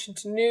very much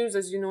into news,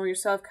 as you know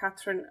yourself,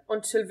 Catherine,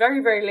 until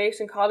very, very late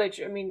in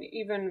college. I mean,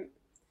 even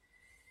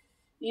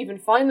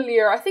final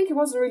year, I think it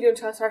wasn't really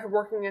until I started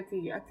working at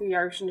the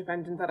Irish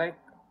Independent that I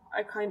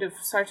kind of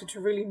started to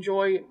really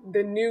enjoy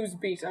the news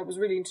beat. I was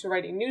really into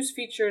writing news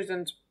features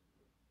and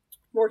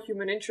more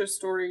human interest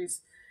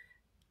stories.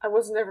 I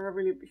wasn't ever a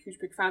really huge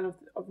big fan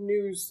of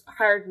news,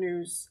 hard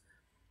news.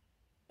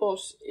 But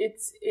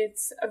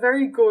it's a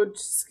very good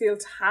skill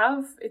to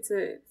have. It's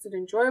an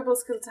enjoyable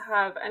skill to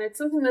have, and it's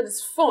something that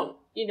is fun.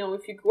 You know,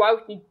 if you go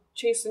out and you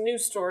chase a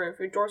news story, if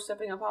you're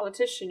doorstepping a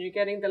politician, you're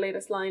getting the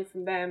latest line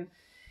from them.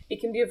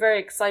 It can be a very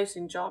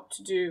exciting job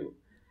to do.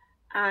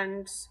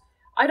 And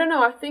I don't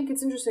know, I think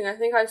it's interesting. I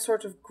think I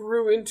sort of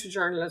grew into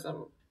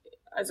journalism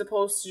as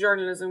opposed to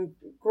journalism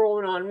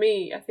growing on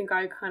me. I think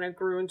I kind of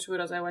grew into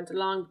it as I went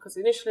along, because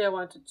initially I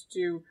wanted to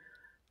do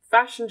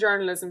fashion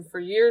journalism for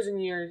years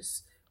and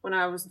years. When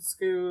I was in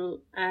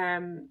school,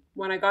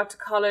 when I got to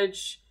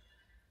college,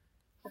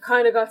 I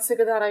kind of got sick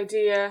of that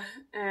idea.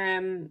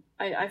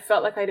 I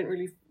felt like I didn't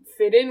really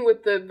fit in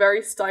with the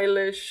very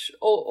stylish,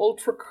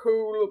 ultra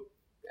cool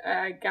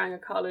gang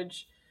of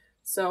college.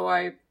 So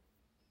I,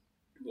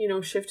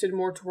 shifted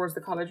more towards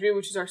the College View,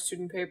 which is our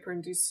student paper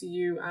in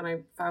DCU, and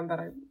I found that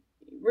I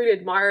really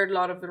admired a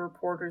lot of the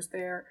reporters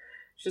there.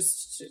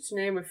 Just to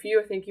name a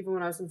few, I think even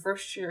when I was in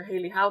first year,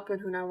 Hayley Halpin,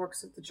 who now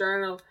works at the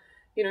Journal,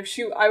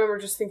 I remember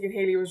just thinking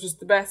Hayley was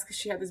just the best, because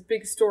she had this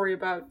big story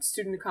about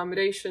student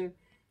accommodation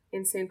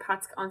in St.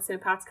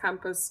 Pat's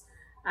campus.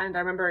 And I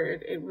remember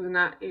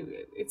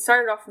it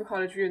started off in the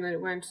College View, and then it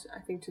went, I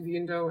think, to the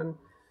Indo,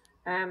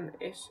 and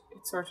it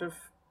sort of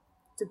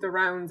did the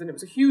rounds, and it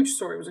was a huge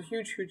story. It was a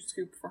huge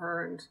scoop for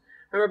her. And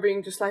I remember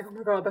being just like, oh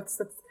my God, that's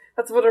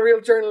what a real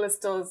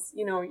journalist does,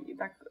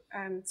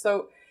 and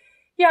so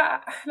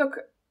yeah, look,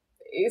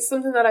 it's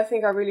something that I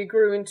think I really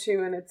grew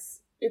into, and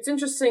it's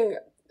interesting.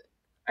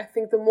 I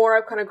think the more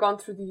I've kind of gone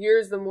through the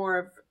years, the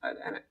more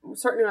and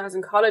certainly when I was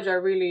in college, it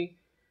really,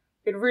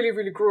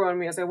 really grew on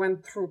me as I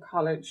went through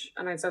college.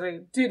 And as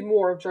I did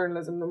more of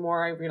journalism, the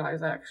more I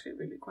realised I actually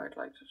really quite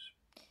liked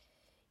it.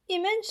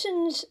 You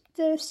mentioned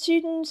the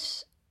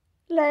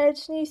student-led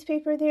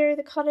newspaper there,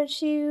 the College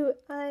View,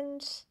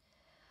 and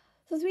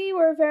so we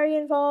were very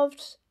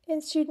involved in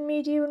student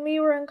media when we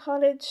were in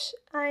college,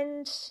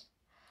 and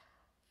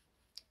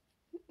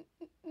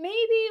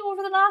maybe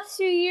over the last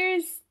few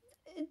years,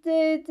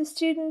 the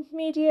student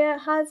media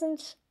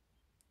hasn't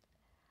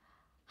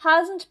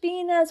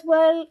been as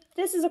well.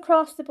 This is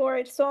across the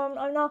board, so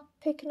I'm not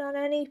picking on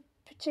any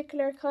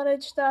particular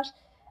college, that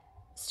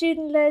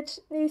student-led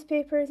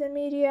newspapers and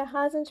media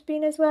hasn't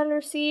been as well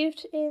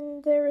received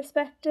in the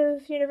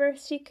respective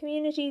university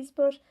communities.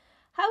 But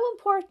how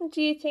important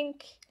do you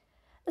think,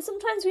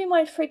 sometimes we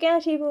might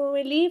forget even when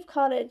we leave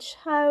college,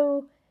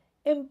 how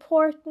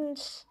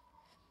important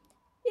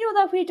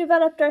that we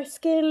developed our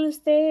skills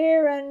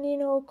there, and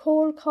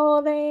cold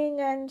calling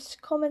and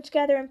coming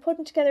together and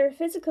putting together a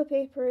physical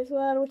paper as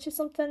well, which is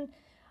something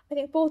I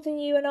think both in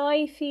you and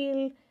I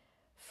feel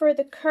for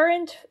the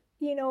current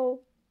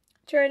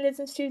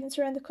journalism students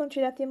around the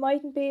country, that they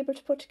mightn't be able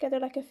to put together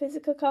like a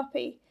physical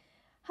copy.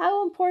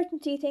 How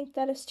important do you think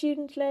that a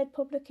student-led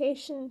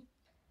publication,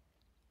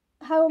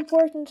 how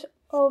important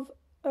of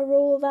a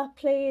role that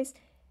plays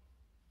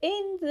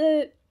in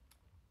the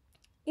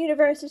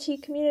university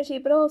community,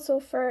 but also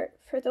for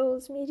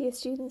those media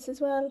students as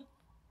well?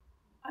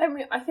 I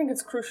mean, I think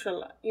it's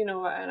crucial,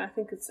 and I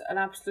think it's an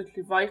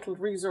absolutely vital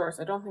resource.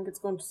 I don't think it's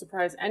going to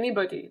surprise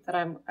anybody that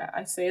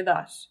I say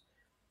that.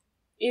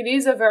 It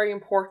is a very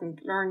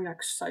important learning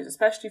exercise,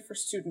 especially for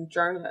student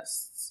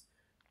journalists,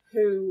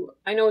 who,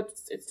 I know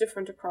it's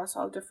different across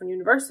all different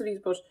universities,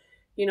 but,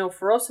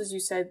 for us, as you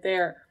said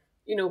there,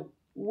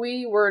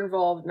 we were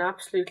involved in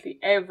absolutely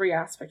every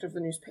aspect of the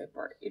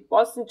newspaper. It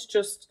wasn't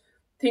just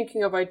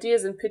thinking of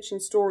ideas and pitching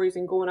stories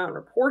and going out and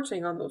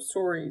reporting on those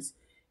stories.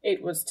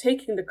 It was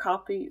taking the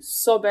copy,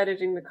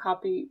 sub-editing the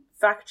copy,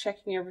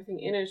 fact-checking everything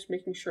in it,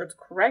 making sure it's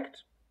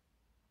correct,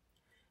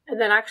 and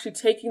then actually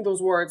taking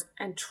those words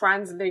and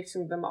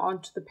translating them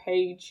onto the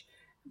page,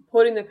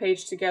 putting the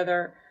page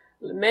together,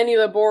 many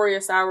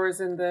laborious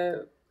hours in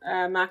the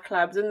Mac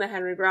Labs, in the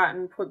Henry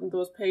Grattan, putting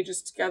those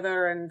pages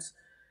together, and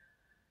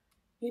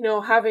I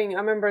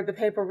remember the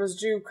paper was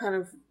due kind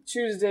of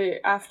Tuesday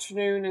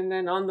afternoon, and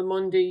then on the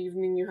Monday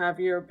evening you have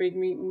your big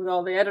meeting with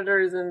all the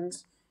editors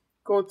and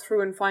go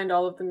through and find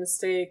all of the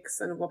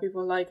mistakes and what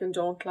people like and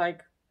don't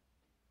like.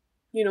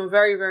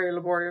 Very, very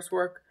laborious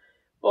work.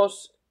 But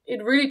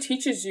it really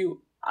teaches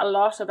you a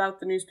lot about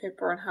the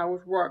newspaper and how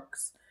it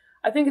works.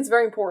 I think it's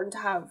very important to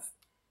have,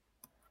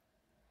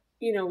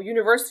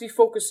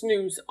 university-focused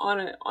news on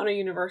a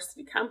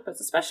university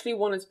campus, especially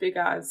one as big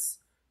as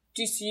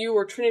GCU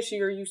or Trinity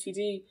or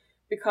UCD,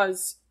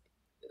 because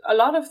a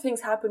lot of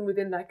things happen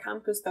within that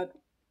campus that,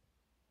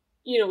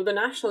 the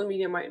national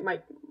media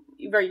might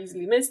very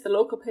easily miss. The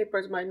local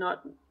papers might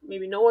not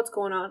maybe know what's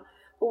going on,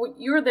 but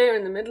you're there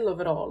in the middle of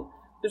it all.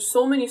 There's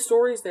so many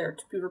stories there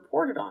to be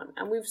reported on,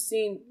 and we've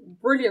seen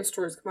brilliant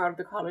stories come out of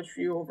the College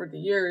View over the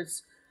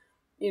years.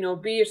 And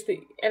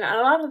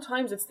a lot of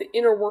times it's the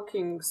inner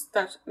workings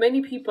that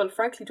many people,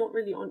 frankly, don't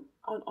really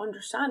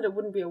understand and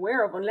wouldn't be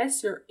aware of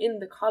unless you're in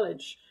the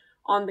college,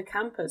 on the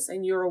campus,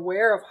 and you're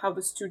aware of how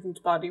the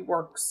student body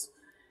works.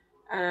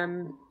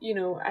 And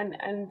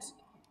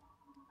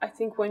I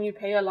think when you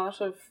pay a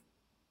lot of,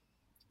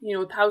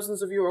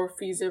 thousands of euro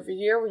fees every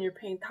year, when you're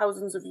paying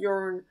thousands of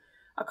euro in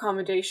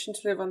accommodation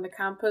to live on the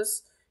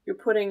campus, you're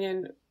putting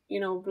in,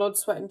 blood,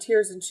 sweat and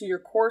tears into your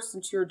course,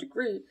 into your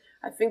degree.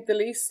 I think the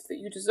least that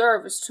you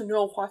deserve is to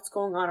know what's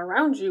going on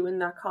around you in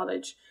that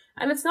college.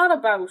 And it's not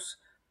about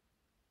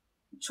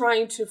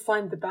trying to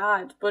find the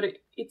bad, but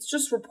it's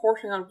just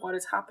reporting on what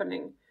is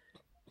happening,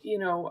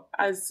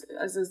 as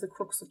is the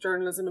crux of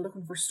journalism, and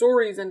looking for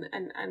stories and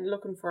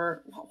looking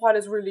for what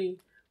is really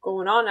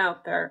going on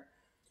out there.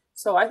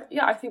 So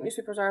I think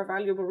newspapers are a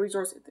valuable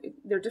resource.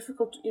 They're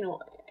difficult,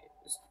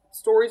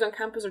 stories on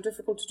campus are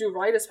difficult to do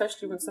right,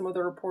 especially when some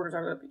other reporters are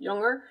a little bit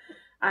younger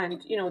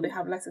and, they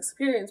have less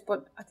experience.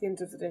 But at the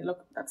end of the day,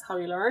 look, that's how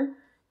you learn.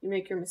 You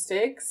make your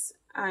mistakes,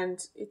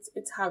 and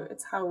it's how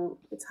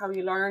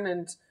you learn.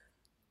 And,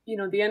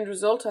 the end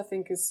result, I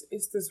think, is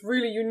this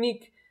really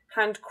unique,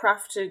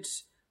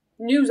 handcrafted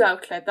news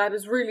outlet that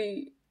is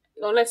really,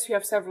 unless you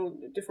have several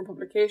different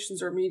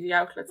publications or media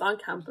outlets on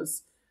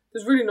campus,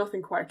 there's really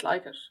nothing quite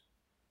like it.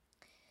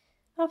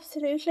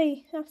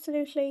 Absolutely.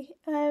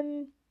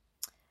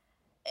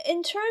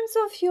 In terms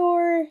of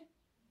your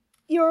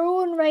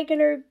own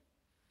regular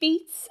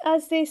beats,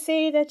 as they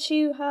say, that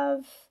you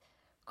have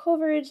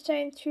covered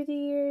down through the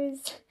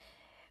years,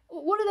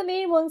 one of the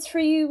main ones for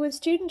you was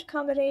student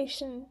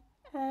accommodation.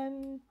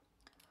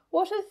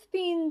 What have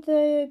been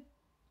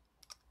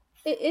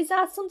is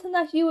that something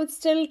that you would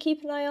still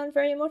keep an eye on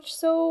very much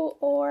so?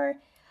 Or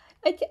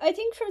I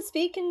think from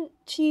speaking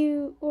to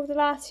you over the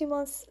last few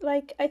months,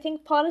 I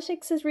think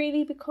politics has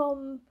really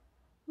become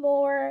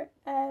more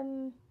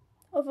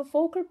of a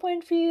focal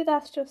point for you.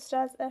 That's just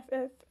as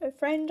a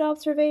friend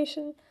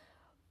observation.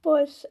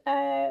 But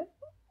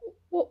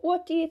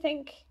what do you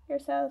think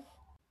yourself?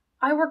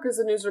 I work as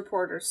a news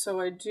reporter, so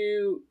I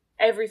do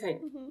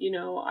everything.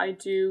 Mm-hmm. I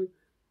do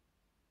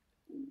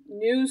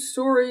news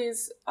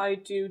stories, I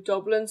do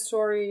Dublin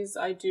stories,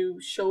 I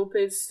do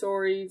showbiz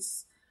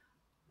stories,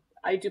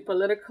 I do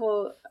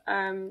political.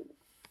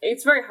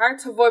 It's very hard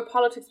to avoid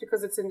politics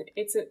because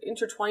it's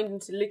intertwined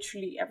into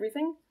literally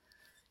everything.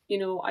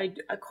 I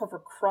cover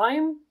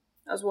crime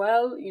as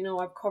well.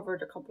 I've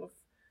covered a couple of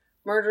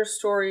murder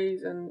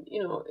stories, and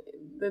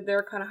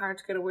they're kind of hard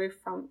to get away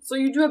from. So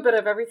you do a bit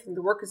of everything.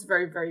 The work is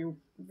very, very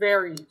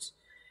varied.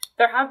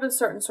 There have been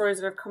certain stories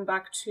that I've come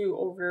back to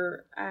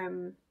over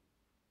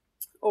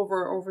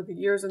the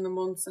years and the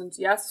months, and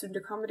yes, student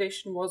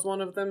accommodation was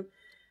one of them.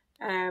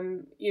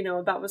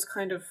 That was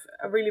kind of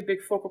a really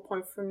big focal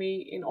point for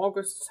me in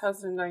August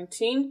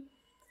 2019,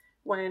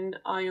 when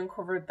I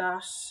uncovered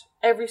that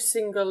every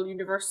single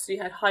university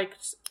had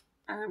hiked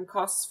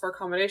costs for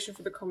accommodation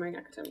for the coming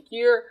academic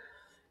year,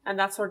 and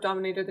that sort of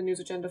dominated the news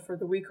agenda for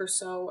the week or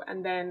so.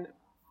 And then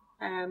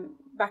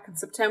back in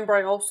September,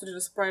 I also did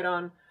a spread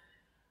on,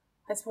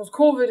 I suppose,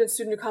 COVID and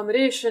student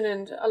accommodation,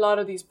 and a lot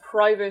of these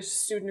private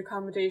student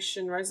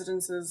accommodation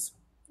residences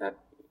that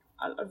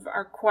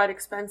are quite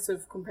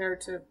expensive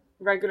compared to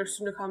regular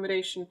student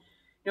accommodation.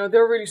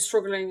 They're really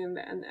struggling,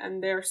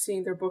 and they're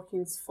seeing their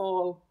bookings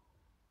fall.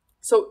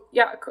 So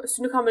yeah,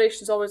 student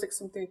accommodation is always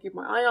something to keep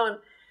my eye on.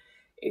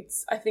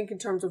 I think in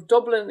terms of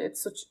Dublin,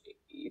 it's a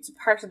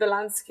part of the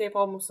landscape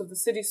almost of the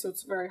city, so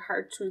it's very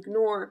hard to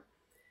ignore.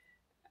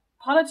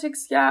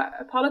 Politics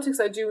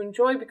I do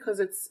enjoy because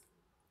it's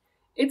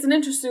an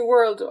interesting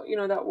world,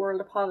 that world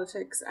of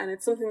politics, and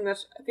it's something that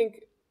I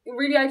think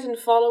really I didn't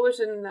follow it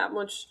in that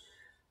much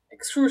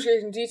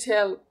excruciating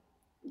detail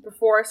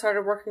before I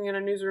started working in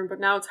a newsroom, but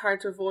now it's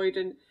hard to avoid,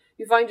 and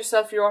you find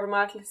yourself, you're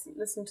automatically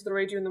listening to the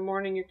radio in the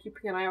morning, you're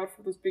keeping an eye out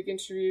for those big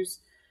interviews.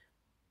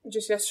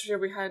 Just yesterday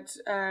we had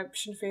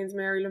Sinn Féin's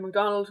Mary Lou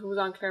McDonald, who was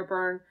on Claire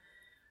Byrne,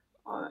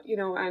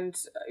 and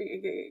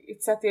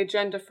it set the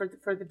agenda for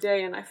the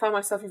day, and I found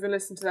myself even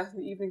listening to that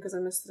in the evening because I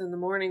missed it in the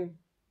morning.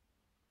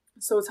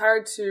 So it's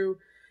hard to,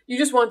 you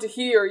just want to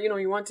hear,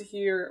 you want to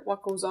hear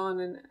what goes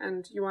on,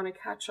 and you want to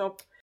catch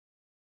up.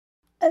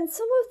 And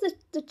some of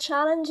the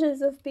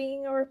challenges of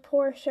being a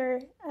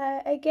reporter,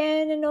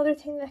 again, another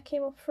thing that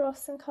came up for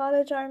us in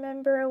college, I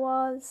remember,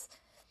 was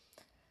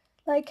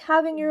like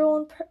having your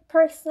own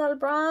personal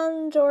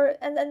brand,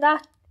 and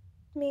that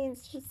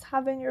means just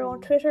having your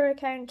own Twitter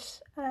account.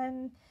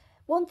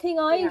 One thing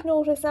I've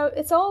noticed now,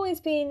 it's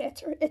always been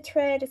a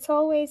thread, it's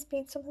always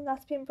been something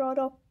that's been brought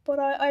up, but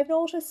I've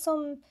noticed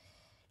some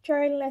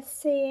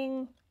journalists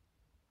saying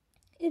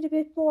it a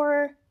bit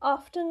more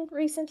often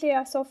recently.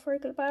 I saw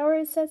Fergal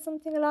Bowers said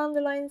something along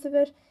the lines of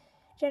it,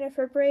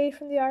 Jennifer Bray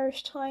from the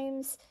Irish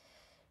Times,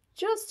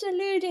 just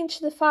alluding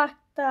to the fact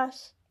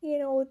that, you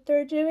know,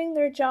 they're doing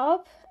their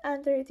job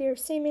and they're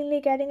seemingly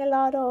getting a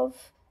lot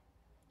of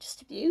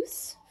just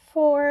abuse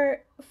for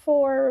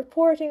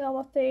reporting on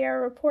what they are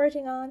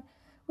reporting on,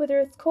 whether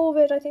it's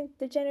COVID. I think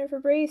the Jennifer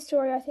Bray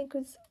story, I think,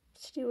 was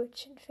to do with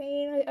Sinn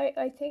Féin.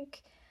 I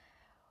think.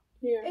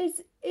 Yeah.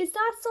 Is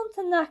that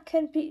something that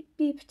can be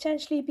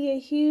potentially be a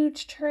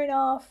huge turn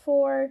off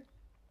for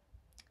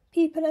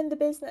people in the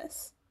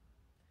business?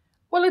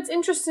 Well, it's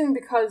interesting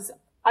because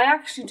I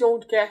actually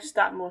don't get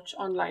that much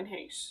online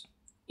hate.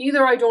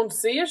 Either I don't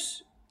see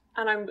it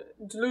and I'm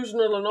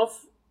delusional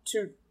enough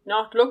to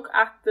not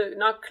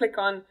click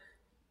on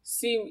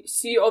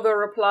see other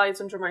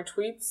replies under my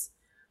tweets,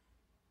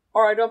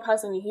 or I don't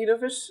pass any heed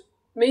of it.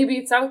 Maybe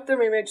it's out there,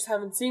 maybe I just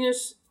haven't seen it,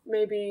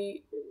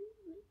 maybe...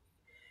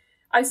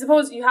 I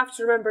suppose you have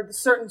to remember the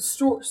certain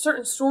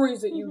stories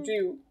that you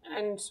do,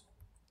 and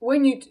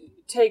when you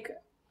take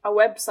a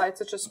website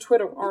such as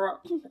Twitter, or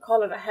I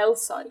call it a hell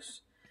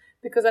site,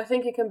 because I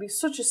think it can be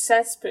such a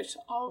cesspit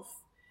of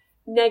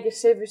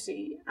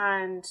negativity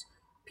and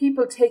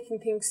people taking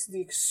things to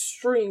the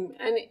extreme,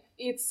 and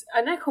it's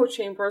an echo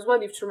chamber as well.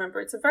 You have to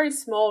remember it's a very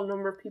small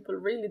number of people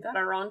really that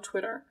are on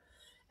Twitter,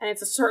 and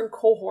it's a certain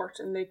cohort,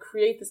 and they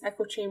create this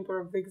echo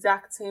chamber of the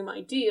exact same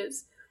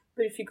ideas.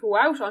 But if you go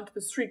out onto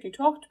the street, you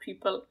talk to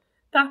people,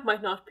 that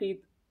might not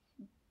be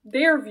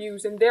their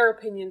views and their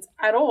opinions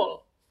at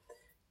all.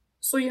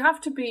 So you have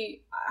to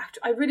be,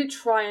 I really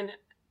try, and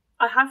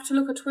I have to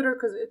look at Twitter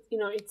because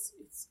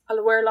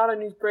I'll wear a lot of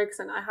news breaks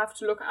and I have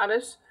to look at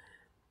it.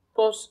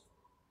 But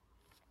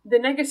the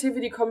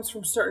negativity comes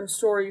from certain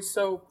stories.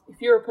 So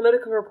if you're a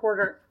political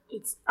reporter,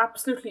 it's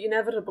absolutely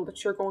inevitable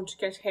that you're going to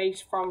get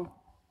hate from,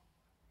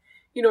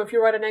 if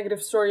you write a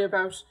negative story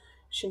about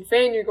Sinn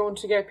Féin, you're going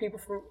to get people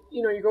from,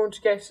 you're going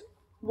to get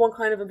one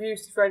kind of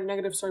abuse if you write a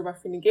negative story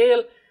about Fine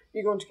Gael.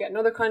 You're going to get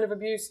another kind of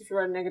abuse if you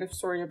write a negative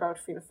story about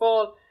Fianna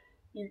Fáil.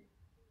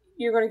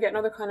 You're going to get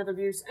another kind of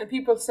abuse. And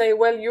people say,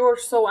 well, you're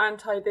so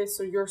anti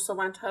this or you're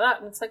so anti that.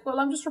 And it's like, well,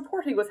 I'm just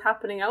reporting what's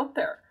happening out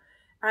there.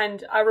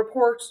 And I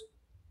report,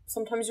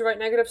 sometimes you write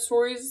negative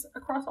stories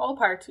across all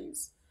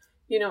parties,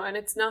 and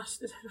it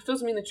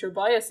doesn't mean that you're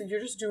biased. You're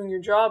just doing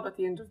your job at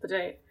the end of the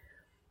day.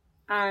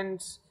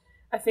 And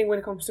I think when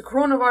it comes to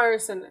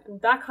coronavirus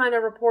and that kind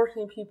of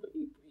reporting,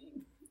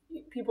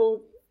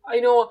 people, I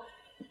know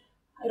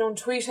I don't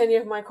tweet any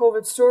of my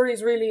COVID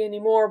stories really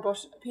anymore,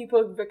 but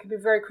people can be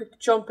very quick to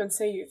jump and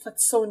say,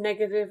 that's so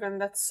negative and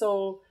that's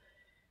so...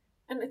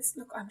 And it's,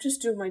 look, I'm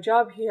just doing my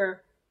job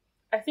here.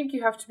 I think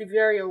you have to be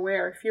very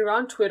aware. If you're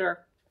on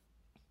Twitter,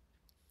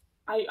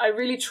 I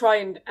really try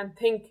and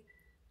think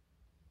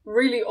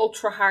really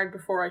ultra hard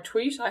before I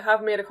tweet. I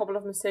have made a couple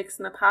of mistakes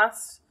in the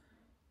past.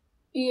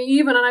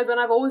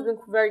 I've always been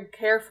very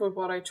careful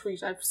what I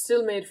tweet. I've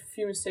still made a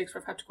few mistakes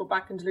where I've had to go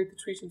back and delete the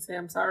tweet and say,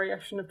 I'm sorry, I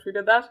shouldn't have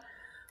tweeted that.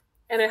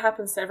 And it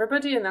happens to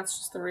everybody, and that's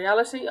just the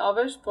reality of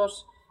it. But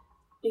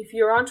if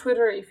you're on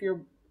Twitter, if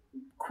your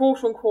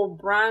quote-unquote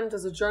brand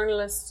as a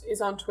journalist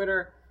is on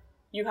Twitter,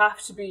 you have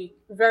to be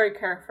very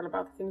careful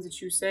about the things that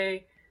you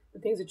say, the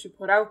things that you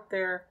put out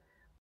there.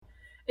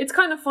 It's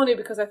kind of funny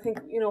because I think,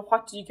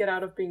 what do you get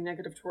out of being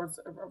negative towards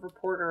a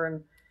reporter?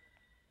 And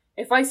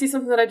if I see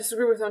something that I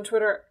disagree with on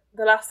Twitter,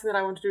 the last thing that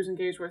I want to do is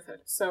engage with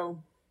it.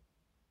 So,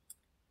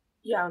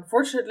 yeah,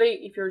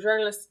 unfortunately, if you're a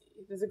journalist,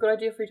 it's a good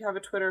idea for you to have a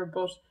Twitter,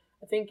 but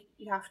I think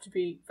you have to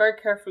be very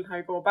careful in how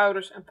you go about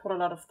it and put a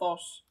lot of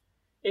thought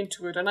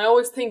into it. And I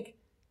always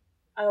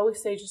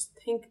say, just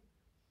think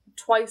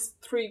twice,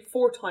 3,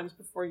 4 times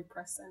before you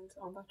press send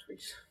on that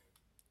tweet.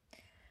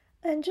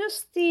 And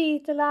just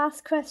the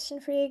last question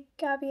for you,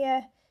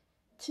 Gabia,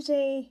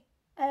 today.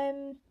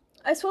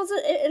 I suppose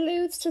it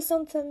alludes to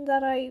something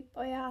that I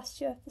asked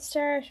you at the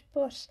start,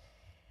 but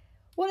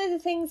one of the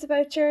things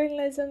about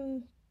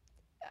journalism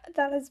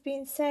that has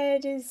been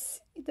said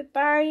is the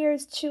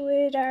barriers to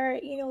it are,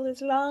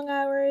 there's long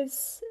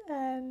hours,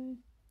 you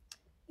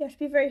have to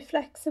be very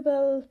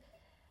flexible,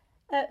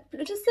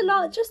 just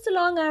the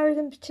long hours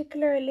in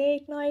particular,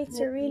 late nights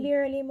or really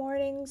early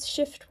mornings,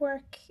 shift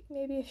work,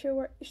 maybe if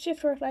you're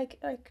shift work like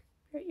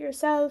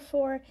yourself,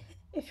 or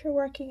if you're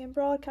working in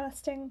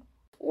broadcasting.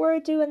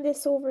 We're doing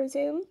this over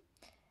Zoom.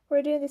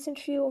 We're doing this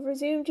interview over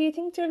Zoom. Do you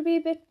think there'll be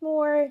a bit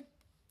more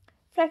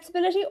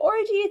flexibility, or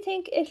do you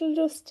think it'll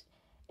just,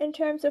 in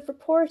terms of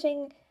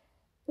reporting,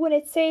 when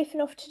it's safe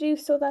enough to do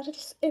so, that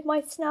it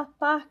might snap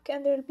back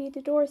and there'll be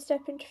the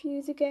doorstep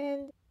interviews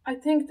again? I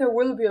think there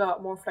will be a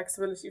lot more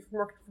flexibility from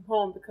working from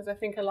home, because I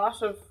think a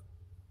lot of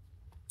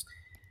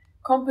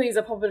companies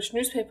that publish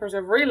newspapers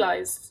have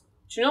realised,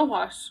 do you know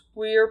what?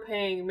 We're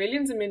paying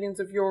millions and millions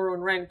of euro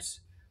in rent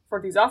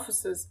for these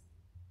offices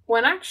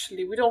when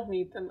actually we don't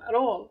need them at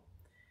all.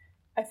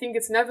 I think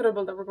it's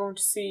inevitable that we're going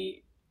to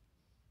see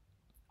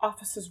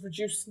offices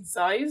reduce in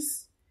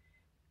size.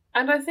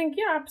 And I think,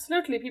 yeah,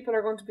 absolutely, people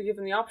are going to be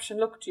given the option,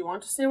 look, do you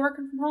want to stay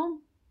working from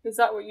home? Is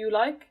that what you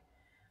like?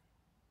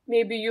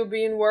 Maybe you'll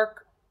be in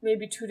work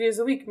maybe 2 days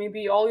a week.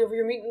 Maybe all of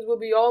your meetings will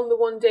be all in the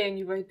one day and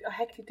you've a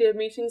hectic day of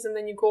meetings and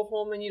then you go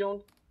home and you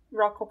don't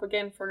rock up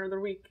again for another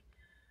week.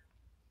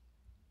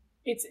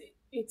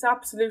 It's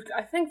absolutely,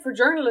 I think for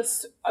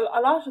journalists, a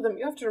lot of them,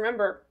 you have to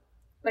remember,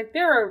 like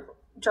there are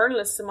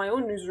journalists in my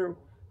own newsroom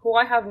who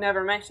I have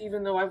never met,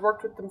 even though I've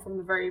worked with them from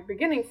the very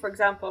beginning. For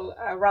example,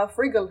 Ralph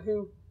Riegel,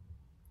 who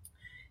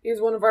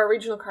is one of our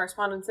regional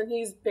correspondents, and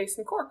he's based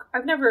in Cork.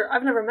 I've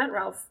never met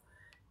Ralph,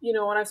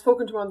 and I've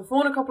spoken to him on the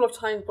phone a couple of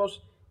times, but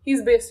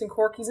he's based in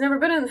Cork. He's never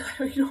been in,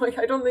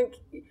 I don't think,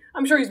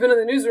 I'm sure he's been in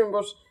the newsroom,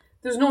 but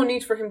there's no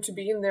need for him to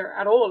be in there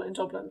at all in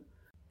Dublin.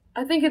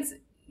 I think it's,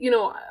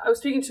 I was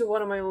speaking to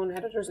one of my own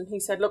editors and he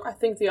said, look, I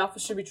think the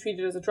office should be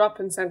treated as a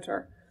drop-in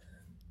centre,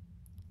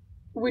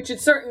 which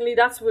is certainly,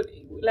 that's what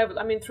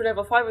through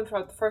level 5 and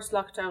throughout the first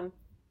lockdown,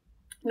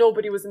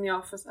 nobody was in the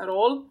office at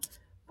all.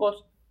 But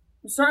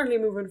certainly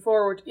moving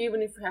forward,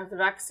 even if we have the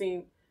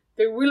vaccine,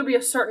 there will be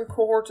a certain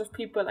cohort of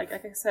people, like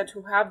I said,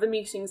 who have the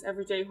meetings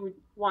every day, who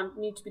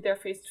need to be there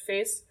face to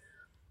face,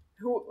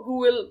 who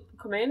will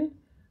come in.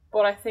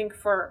 But I think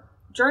for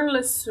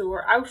journalists who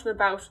are out and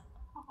about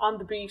on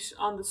the beat,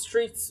 on the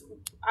streets,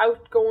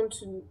 out going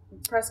to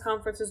press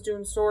conferences,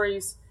 doing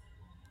stories,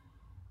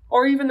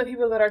 or even the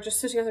people that are just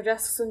sitting at their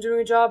desks and doing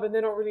a job and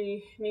they don't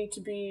really need to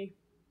be,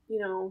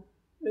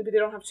 maybe they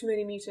don't have too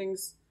many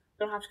meetings,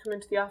 they don't have to come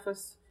into the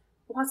office.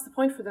 What's the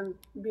point for them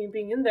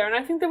being in there? And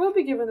I think they will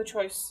be given the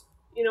choice.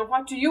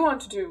 What do you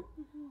want to do,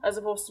 as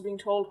opposed to being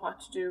told what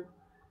to do?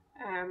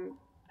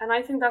 And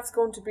I think that's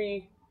going to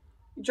be,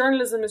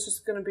 journalism is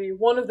just going to be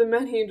one of the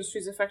many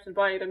industries affected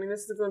by it. I mean,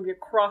 this is going to be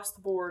across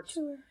the board.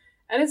 Sure.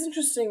 And it's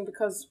interesting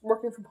because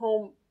working from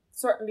home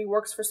certainly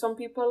works for some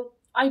people.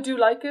 I do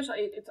like it.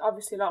 It's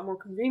obviously a lot more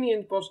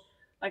convenient, but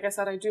like I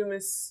said, I do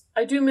miss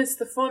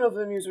the fun of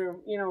the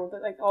newsroom.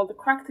 Like all the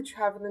crack that you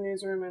have in the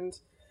newsroom, and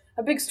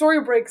a big story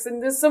breaks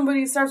and there's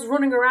somebody starts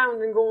running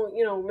around and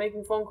going,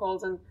 making phone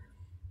calls, and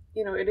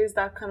it is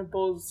that kind of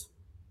buzz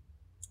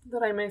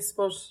that I miss.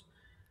 But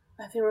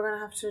I think we're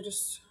gonna have to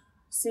just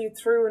see it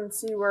through and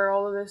see where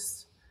all of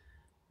this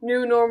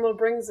new normal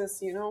brings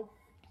us.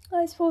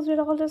 I suppose we'd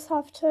all just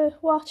have to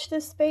watch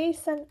this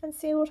space and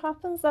see what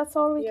happens. That's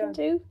all we can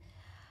do.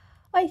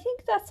 I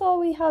think that's all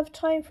we have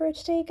time for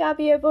today,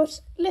 Gabia, but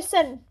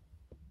listen,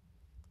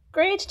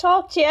 great to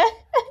talk to you.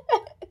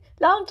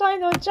 Long time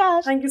no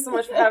chat. Thank you so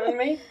much for having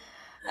me.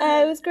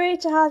 It was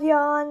great to have you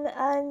on,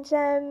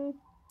 and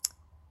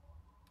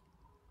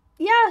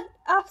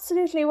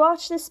absolutely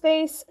watch this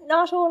space,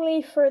 not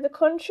only for the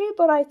country,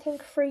 but I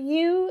think for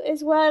you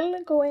as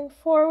well going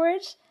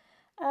forward.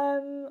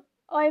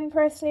 I'm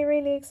personally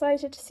really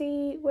excited to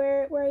see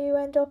where you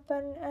end up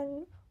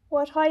and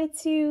what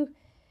heights you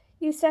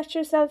set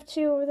yourself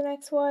to over the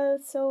next while.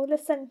 So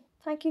listen,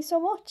 thank you so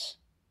much.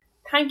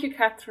 Thank you,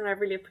 Catherine. I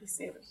really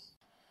appreciate it.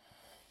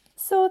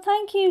 So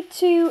thank you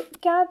to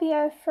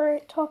Gabia for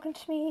talking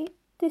to me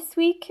this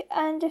week.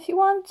 And if you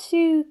want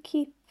to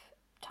keep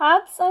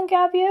tabs on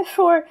Gabia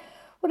for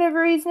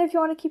whatever reason, if you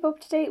want to keep up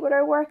to date with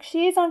her work,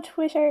 she is on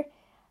Twitter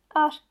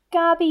at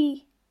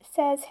Gabby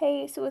Says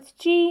Hey. So it's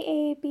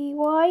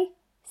GABY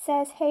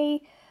Says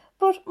Hey.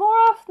 But more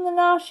often than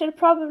not, you'll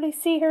probably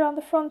see her on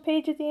the front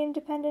page of The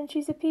Independent.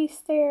 She's a piece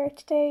there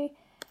today.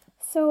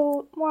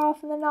 So more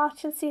often than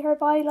not, you'll see her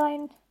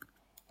byline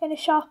in a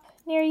shop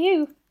near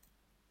you.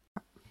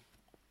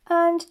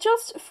 And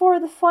just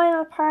for the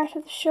final part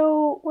of the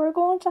show, we're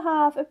going to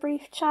have a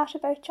brief chat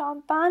about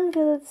John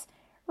Banville's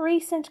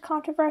recent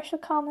controversial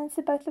comments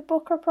about the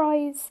Booker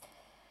Prize.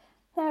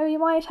 Now, you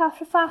might have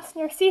to fasten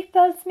your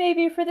seatbelts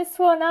maybe for this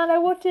one.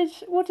 Anna, what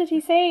did he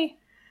say?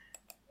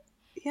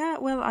 Yeah,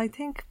 well, I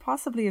think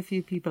possibly a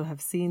few people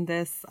have seen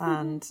this,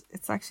 and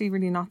it's actually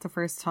really not the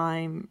first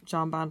time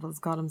John Banville's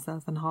got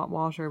himself in hot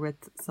water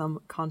with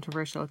some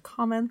controversial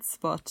comments,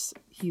 but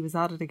he was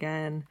at it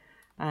again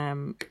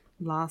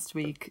last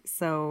week.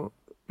 So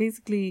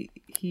basically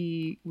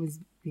he was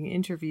being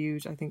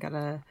interviewed, I think, at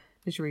a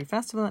literary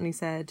festival,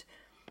 and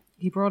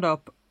he brought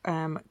up,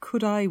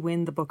 could I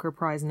win the Booker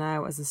Prize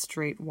now as a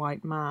straight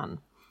white man?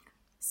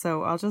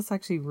 So I'll just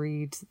actually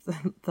read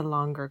the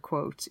longer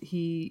quote.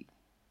 He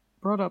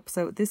brought up,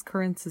 so this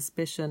current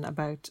suspicion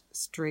about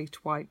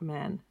straight white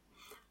men,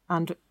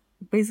 and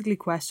basically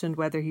questioned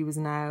whether he was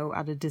now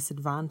at a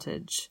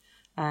disadvantage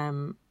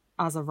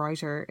as a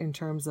writer in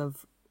terms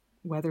of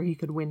whether he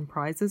could win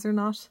prizes or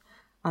not,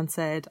 and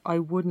said, I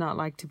would not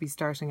like to be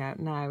starting out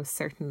now,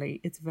 certainly,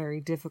 it's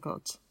very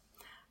difficult.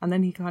 And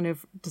then he kind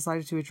of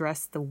decided to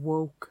address the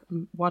woke,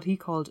 what he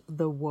called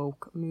the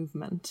woke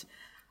movement.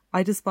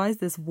 I despise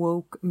this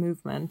woke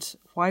movement.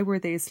 Why were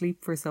they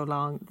asleep for so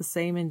long? The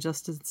same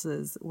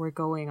injustices were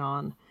going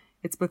on.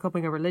 It's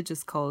becoming a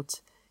religious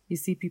cult. You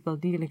see people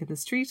kneeling in the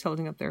street,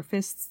 holding up their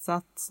fists.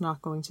 That's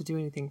not going to do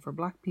anything for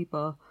Black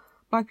people.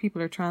 Black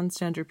people or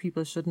transgender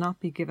people should not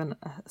be given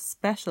a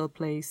special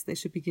place. They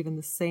should be given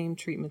the same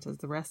treatment as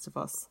the rest of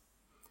us.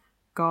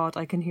 God,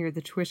 I can hear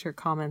the Twitter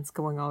comments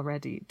going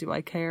already. Do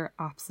I care?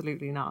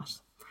 Absolutely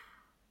not.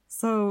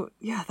 So,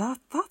 yeah,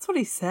 that's what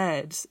he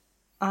said.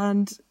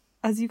 And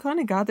as you kind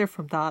of gather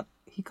from that,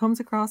 he comes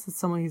across as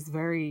someone who's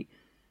very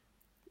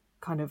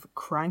kind of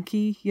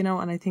cranky, you know,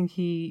 and I think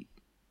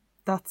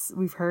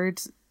we've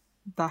heard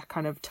that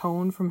kind of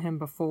tone from him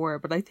before,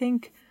 but I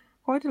think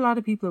quite a lot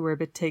of people were a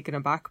bit taken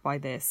aback by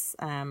this.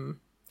 I'm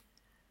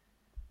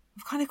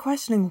kind of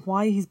questioning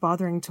why he's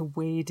bothering to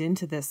wade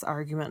into this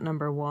argument,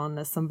 number one,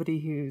 as somebody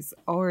who's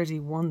already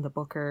won the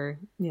Booker.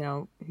 You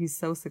know, he's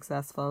so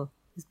successful.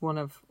 He's one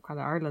of kind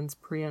of Ireland's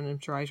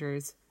preeminent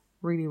writers,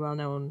 really well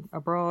known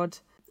abroad.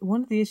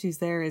 One of the issues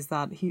there is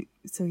that he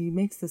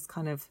makes this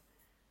kind of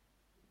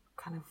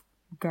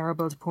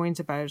garbled point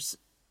about,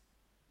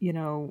 you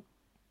know,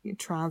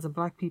 trans and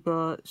Black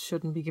people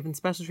shouldn't be given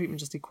special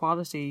treatment, just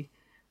equality,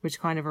 which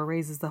kind of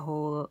erases the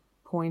whole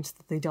point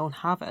that they don't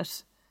have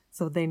it.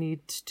 So we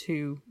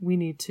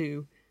need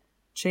to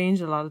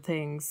change a lot of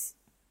things,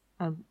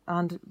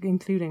 and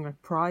including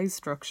like prize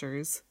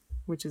structures,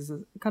 which is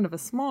kind of a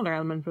smaller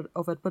element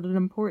of it, but an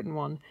important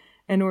one,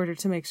 in order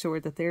to make sure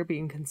that they're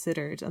being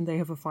considered and they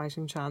have a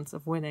fighting chance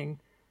of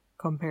winning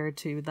compared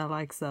to the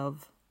likes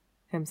of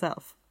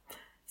himself.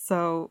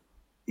 So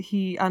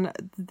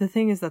the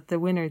thing is that the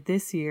winner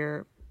this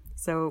year,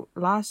 so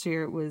last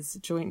year it was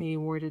jointly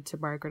awarded to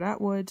Margaret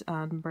Atwood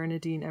and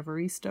Bernardine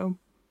Evaristo.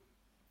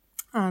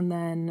 And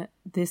then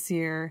this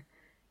year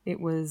it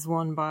was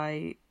won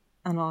by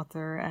an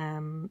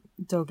author,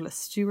 Douglas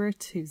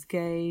Stewart, who's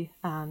gay,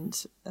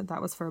 and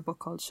that was for a book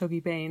called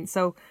Shuggie Bain.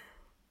 So,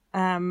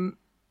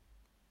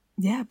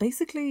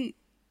 basically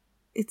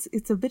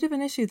it's a bit of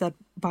an issue that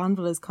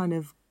Banville is kind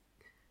of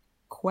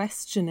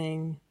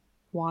questioning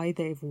why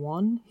they've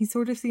won. He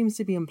sort of seems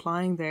to be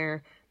implying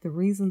there the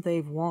reason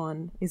they've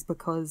won is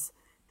because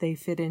they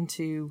fit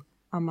into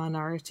a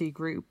minority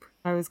group.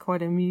 I was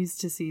quite amused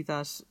to see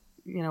that,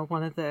 you know,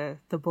 one of the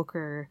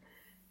Booker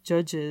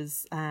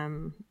judges,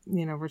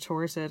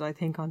 retorted, I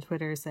think, on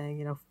Twitter saying,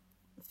 you know,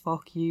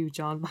 fuck you,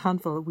 John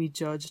Banville, we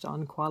judged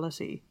on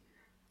quality.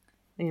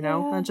 You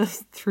know, and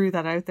just threw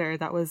that out there.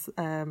 That was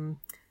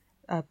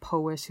a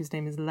poet whose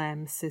name is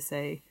Lem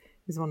Sisse,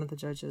 who's one of the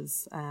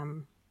judges,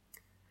 and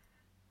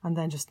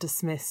then just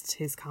dismissed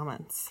his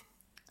comments.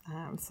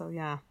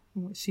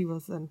 She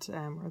wasn't,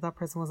 or that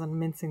person wasn't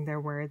mincing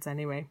their words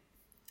anyway.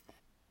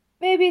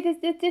 Maybe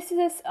this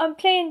is I'm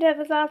playing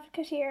devil's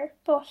advocate here,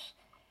 but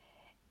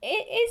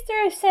is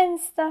there a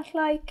sense that,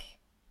 like,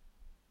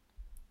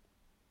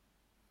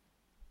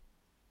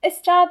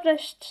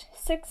 established,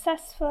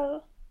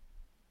 successful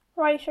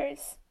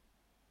writers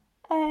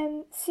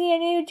see a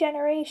new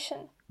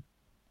generation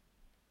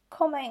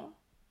coming,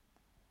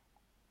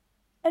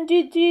 and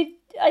do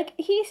like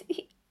he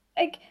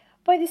like,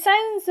 by the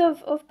sounds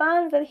of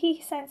Banville,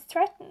 he sounds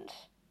threatened.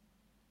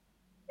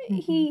 Mm-hmm.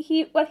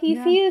 He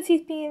feels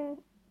he's being,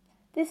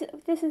 this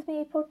is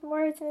me putting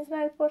words in his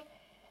mouth, but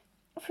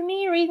for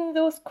me, reading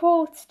those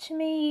quotes to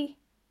me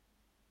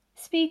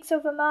speaks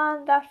of a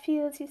man that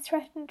feels he's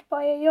threatened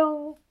by a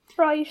young,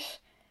 bright,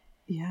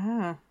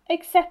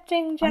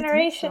 accepting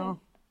generation. I think so.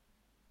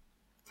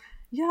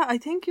 Yeah, I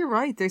think you're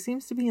right. There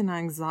seems to be an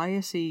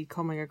anxiety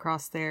coming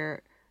across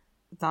there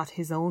that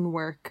his own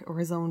work or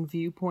his own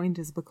viewpoint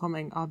is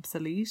becoming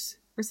obsolete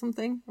or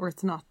something, or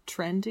it's not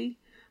trendy.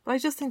 But I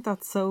just think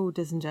that's so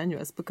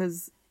disingenuous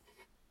because,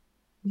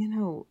 you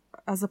know,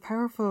 as a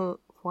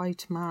powerful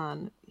white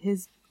man,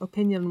 his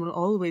opinion will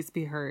always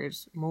be heard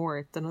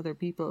more than other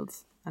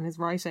people's. And his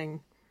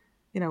writing,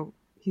 you know,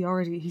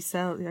 he's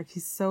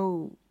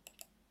so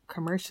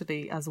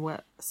commercially as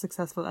well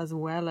successful as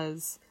well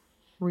as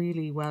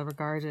really well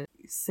regarded.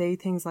 Say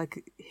things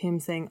like him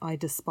saying, I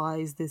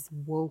despise this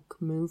woke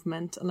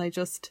movement. And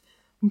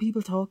when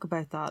people talk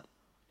about that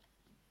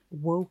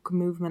woke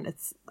movement,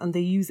 and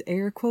they use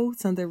air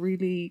quotes and they're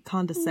really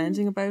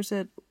condescending about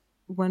it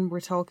when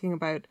we're talking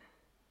about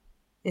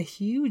a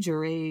huge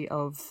array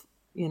of,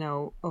 you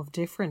know, of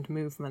different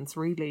movements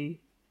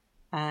really,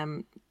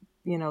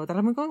 you know, that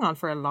have been going on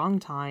for a long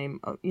time,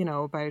 you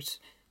know, about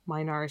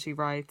minority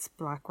rights,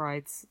 Black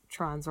rights,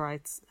 trans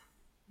rights,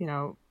 you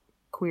know,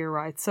 queer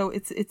rights. So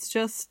it's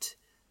just,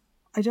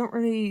 I don't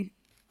really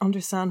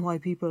understand why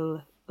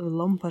people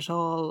lump it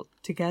all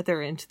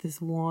together into this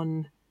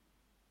one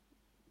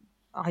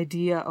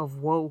idea of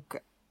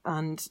woke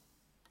and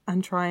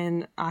try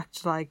and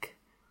act like,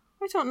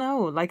 I don't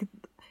know, like,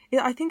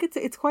 I think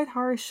it's quite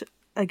harsh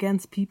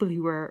against people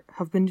who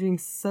have been doing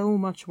so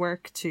much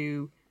work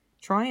to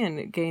try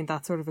and gain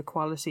that sort of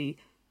equality,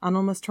 and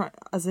almost try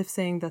as if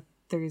saying that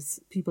there's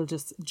people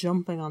just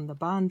jumping on the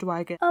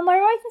bandwagon. Am I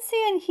right in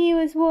saying he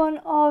was one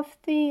of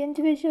the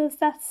individuals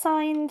that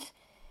signed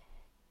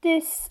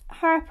this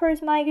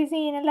Harper's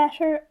Magazine a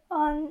letter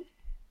on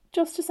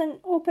justice and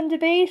open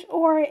debate,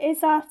 or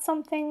is that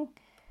something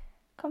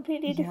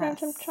completely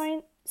different. I'm Yes.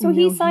 trying. So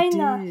he No, signed he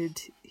that.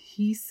 did.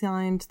 He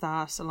signed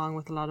that along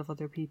with a lot of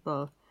other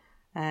people,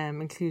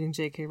 including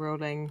J.K.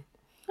 Rowling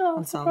Oh,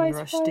 and Salman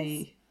surprise, surprise.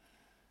 Rushdie.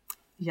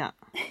 Yeah,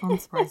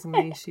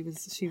 unsurprisingly,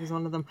 she was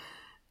one of them.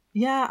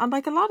 Yeah, and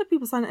like a lot of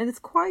people signed it, and it's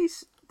quite.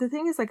 The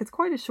thing is, like, it's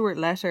quite a short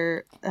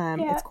letter.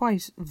 Yeah. It's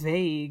quite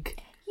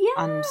vague. Yeah,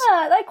 And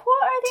like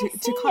what are they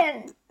to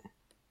saying?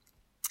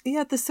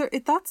 Yeah,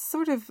 that's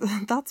sort of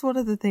that's one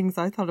of the things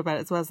I thought about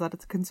as well, is that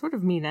it can sort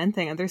of mean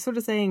anything, and they're sort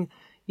of saying,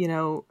 you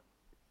know,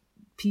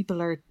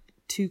 people are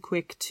too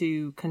quick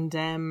to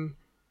condemn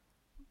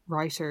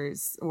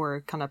writers or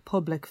kind of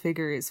public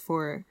figures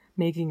for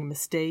making a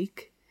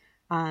mistake,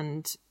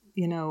 and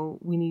you know,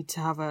 we need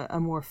to have a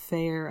more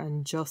fair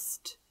and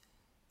just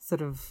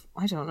sort of,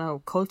 I don't know,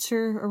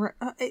 culture, or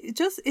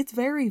it's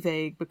very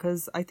vague,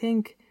 because I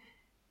think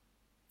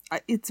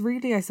it's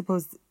really, I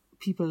suppose,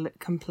 people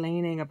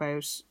complaining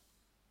about,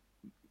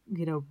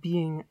 you know,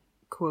 being,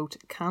 quote,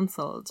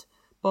 cancelled.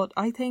 But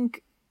I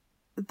think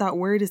that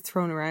word is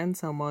thrown around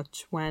so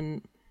much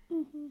when,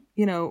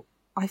 you know,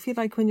 I feel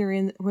like when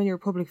you're a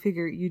public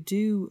figure, you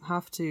do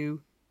have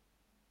to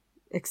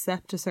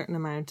accept a certain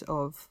amount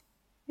of,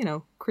 you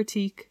know,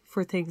 critique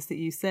for things that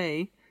you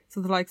say.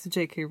 So the likes of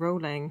J.K.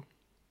 Rowling,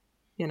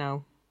 you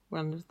know,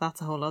 well,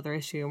 that's a whole other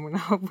issue, and we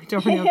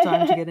don't really have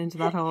time to get into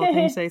that whole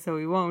thing today, so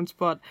we won't.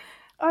 But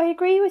I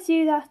agree with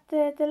you that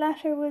the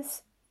letter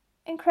was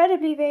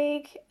incredibly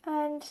vague,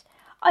 and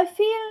I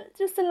feel,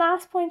 just the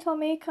last point I'll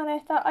make on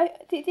it, that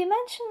they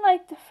mention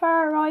like the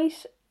far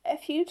right a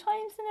few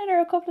times in it, or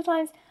a couple of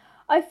times.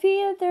 I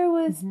feel there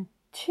was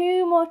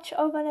too much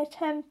of an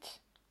attempt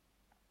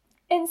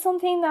in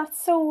something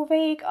that's so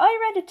vague. I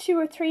read it 2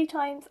 or 3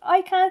 times.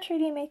 I can't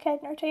really make head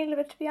nor tail of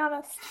it, to be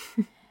honest.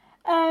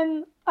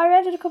 I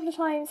read it a couple of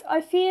times.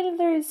 I feel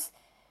there's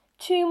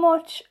too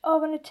much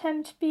of an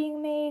attempt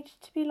being made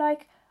to be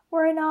like,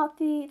 we're not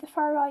the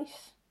far right.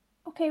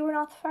 Okay, we're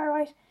not the far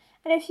right.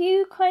 And if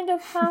you kind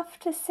of have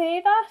to say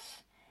that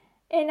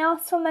in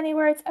not so many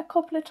words a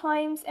couple of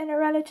times in a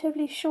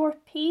relatively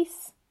short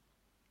piece,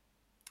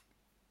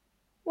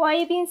 why are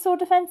you being so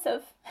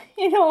defensive?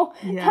 You know,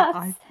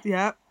 I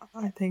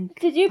think.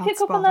 Did you that's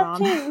pick up on spot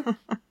that too?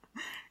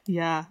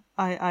 Yeah,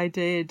 I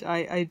did.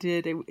 I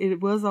did.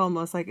 It was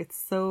almost like it's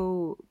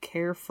so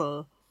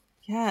careful.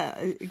 Yeah,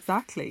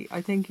 exactly.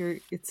 I think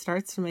it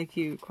starts to make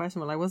you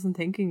question, well, I wasn't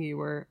thinking you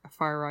were a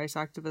far right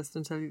activist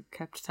until you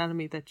kept telling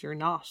me that you're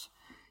not,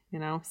 you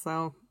know,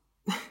 so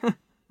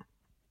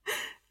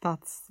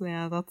that's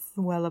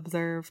well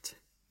observed.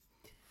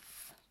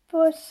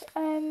 But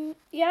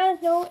yeah,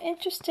 no,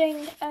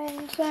 interesting,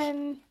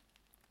 and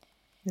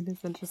It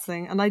is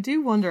interesting. And I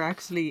do wonder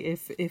actually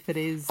if it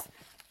is,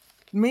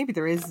 maybe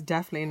there is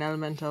definitely an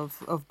element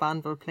of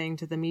Banville playing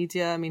to the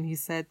media. I mean,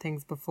 he's said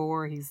things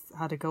before. He's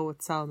had a go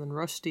at Salman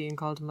Rushdie and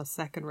called him a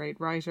second-rate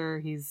writer.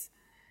 He's,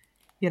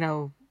 you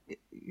know,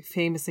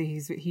 famously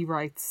he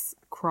writes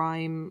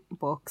crime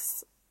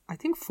books. I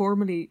think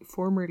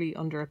formerly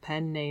under a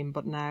pen name,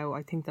 but now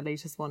I think the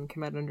latest one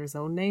came out under his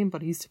own name.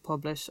 But he used to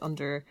publish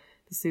under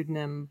the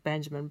pseudonym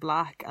Benjamin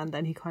Black, and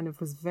then he kind of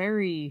was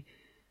very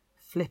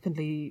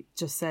flippantly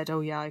just said,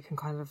 "Oh yeah, I can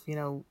kind of, you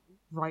know,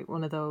 write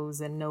one of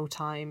those in no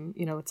time."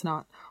 You know, it's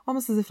not,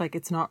 almost as if like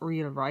it's not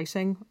real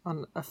writing,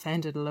 and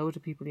offended a load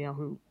of people, you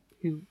know,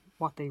 who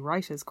what they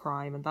write is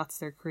crime and that's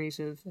their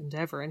creative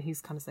endeavor. And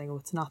he's kind of saying, oh,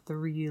 it's not the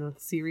real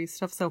serious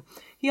stuff. So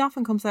he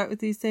often comes out with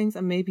these things,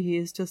 and maybe he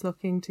is just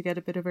looking to get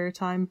a bit of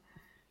airtime.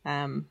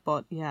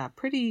 But yeah,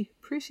 pretty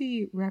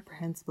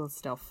reprehensible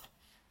stuff.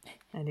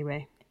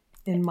 Anyway,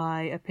 in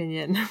my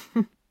opinion.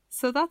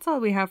 So that's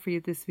all we have for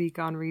you this week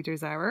on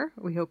Reader's Hour.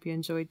 We hope you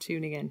enjoyed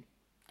tuning in.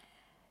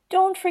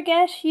 don't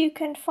forget you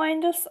can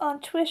find us on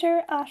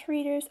Twitter at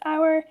Reader's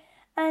Hour,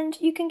 and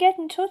you can get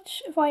in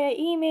touch via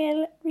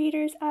email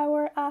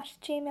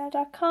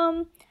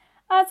readershour@gmail.com.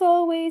 As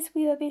always,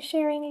 we will be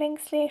sharing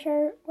links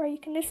later where you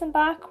can listen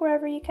back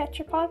wherever you catch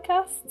your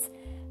podcasts.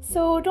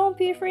 So don't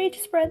be afraid to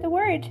spread the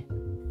word.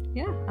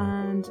 Yeah,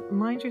 and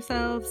mind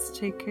yourselves,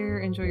 take care,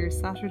 enjoy your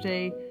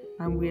Saturday,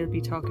 and we'll be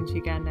talking to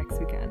you again next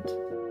weekend.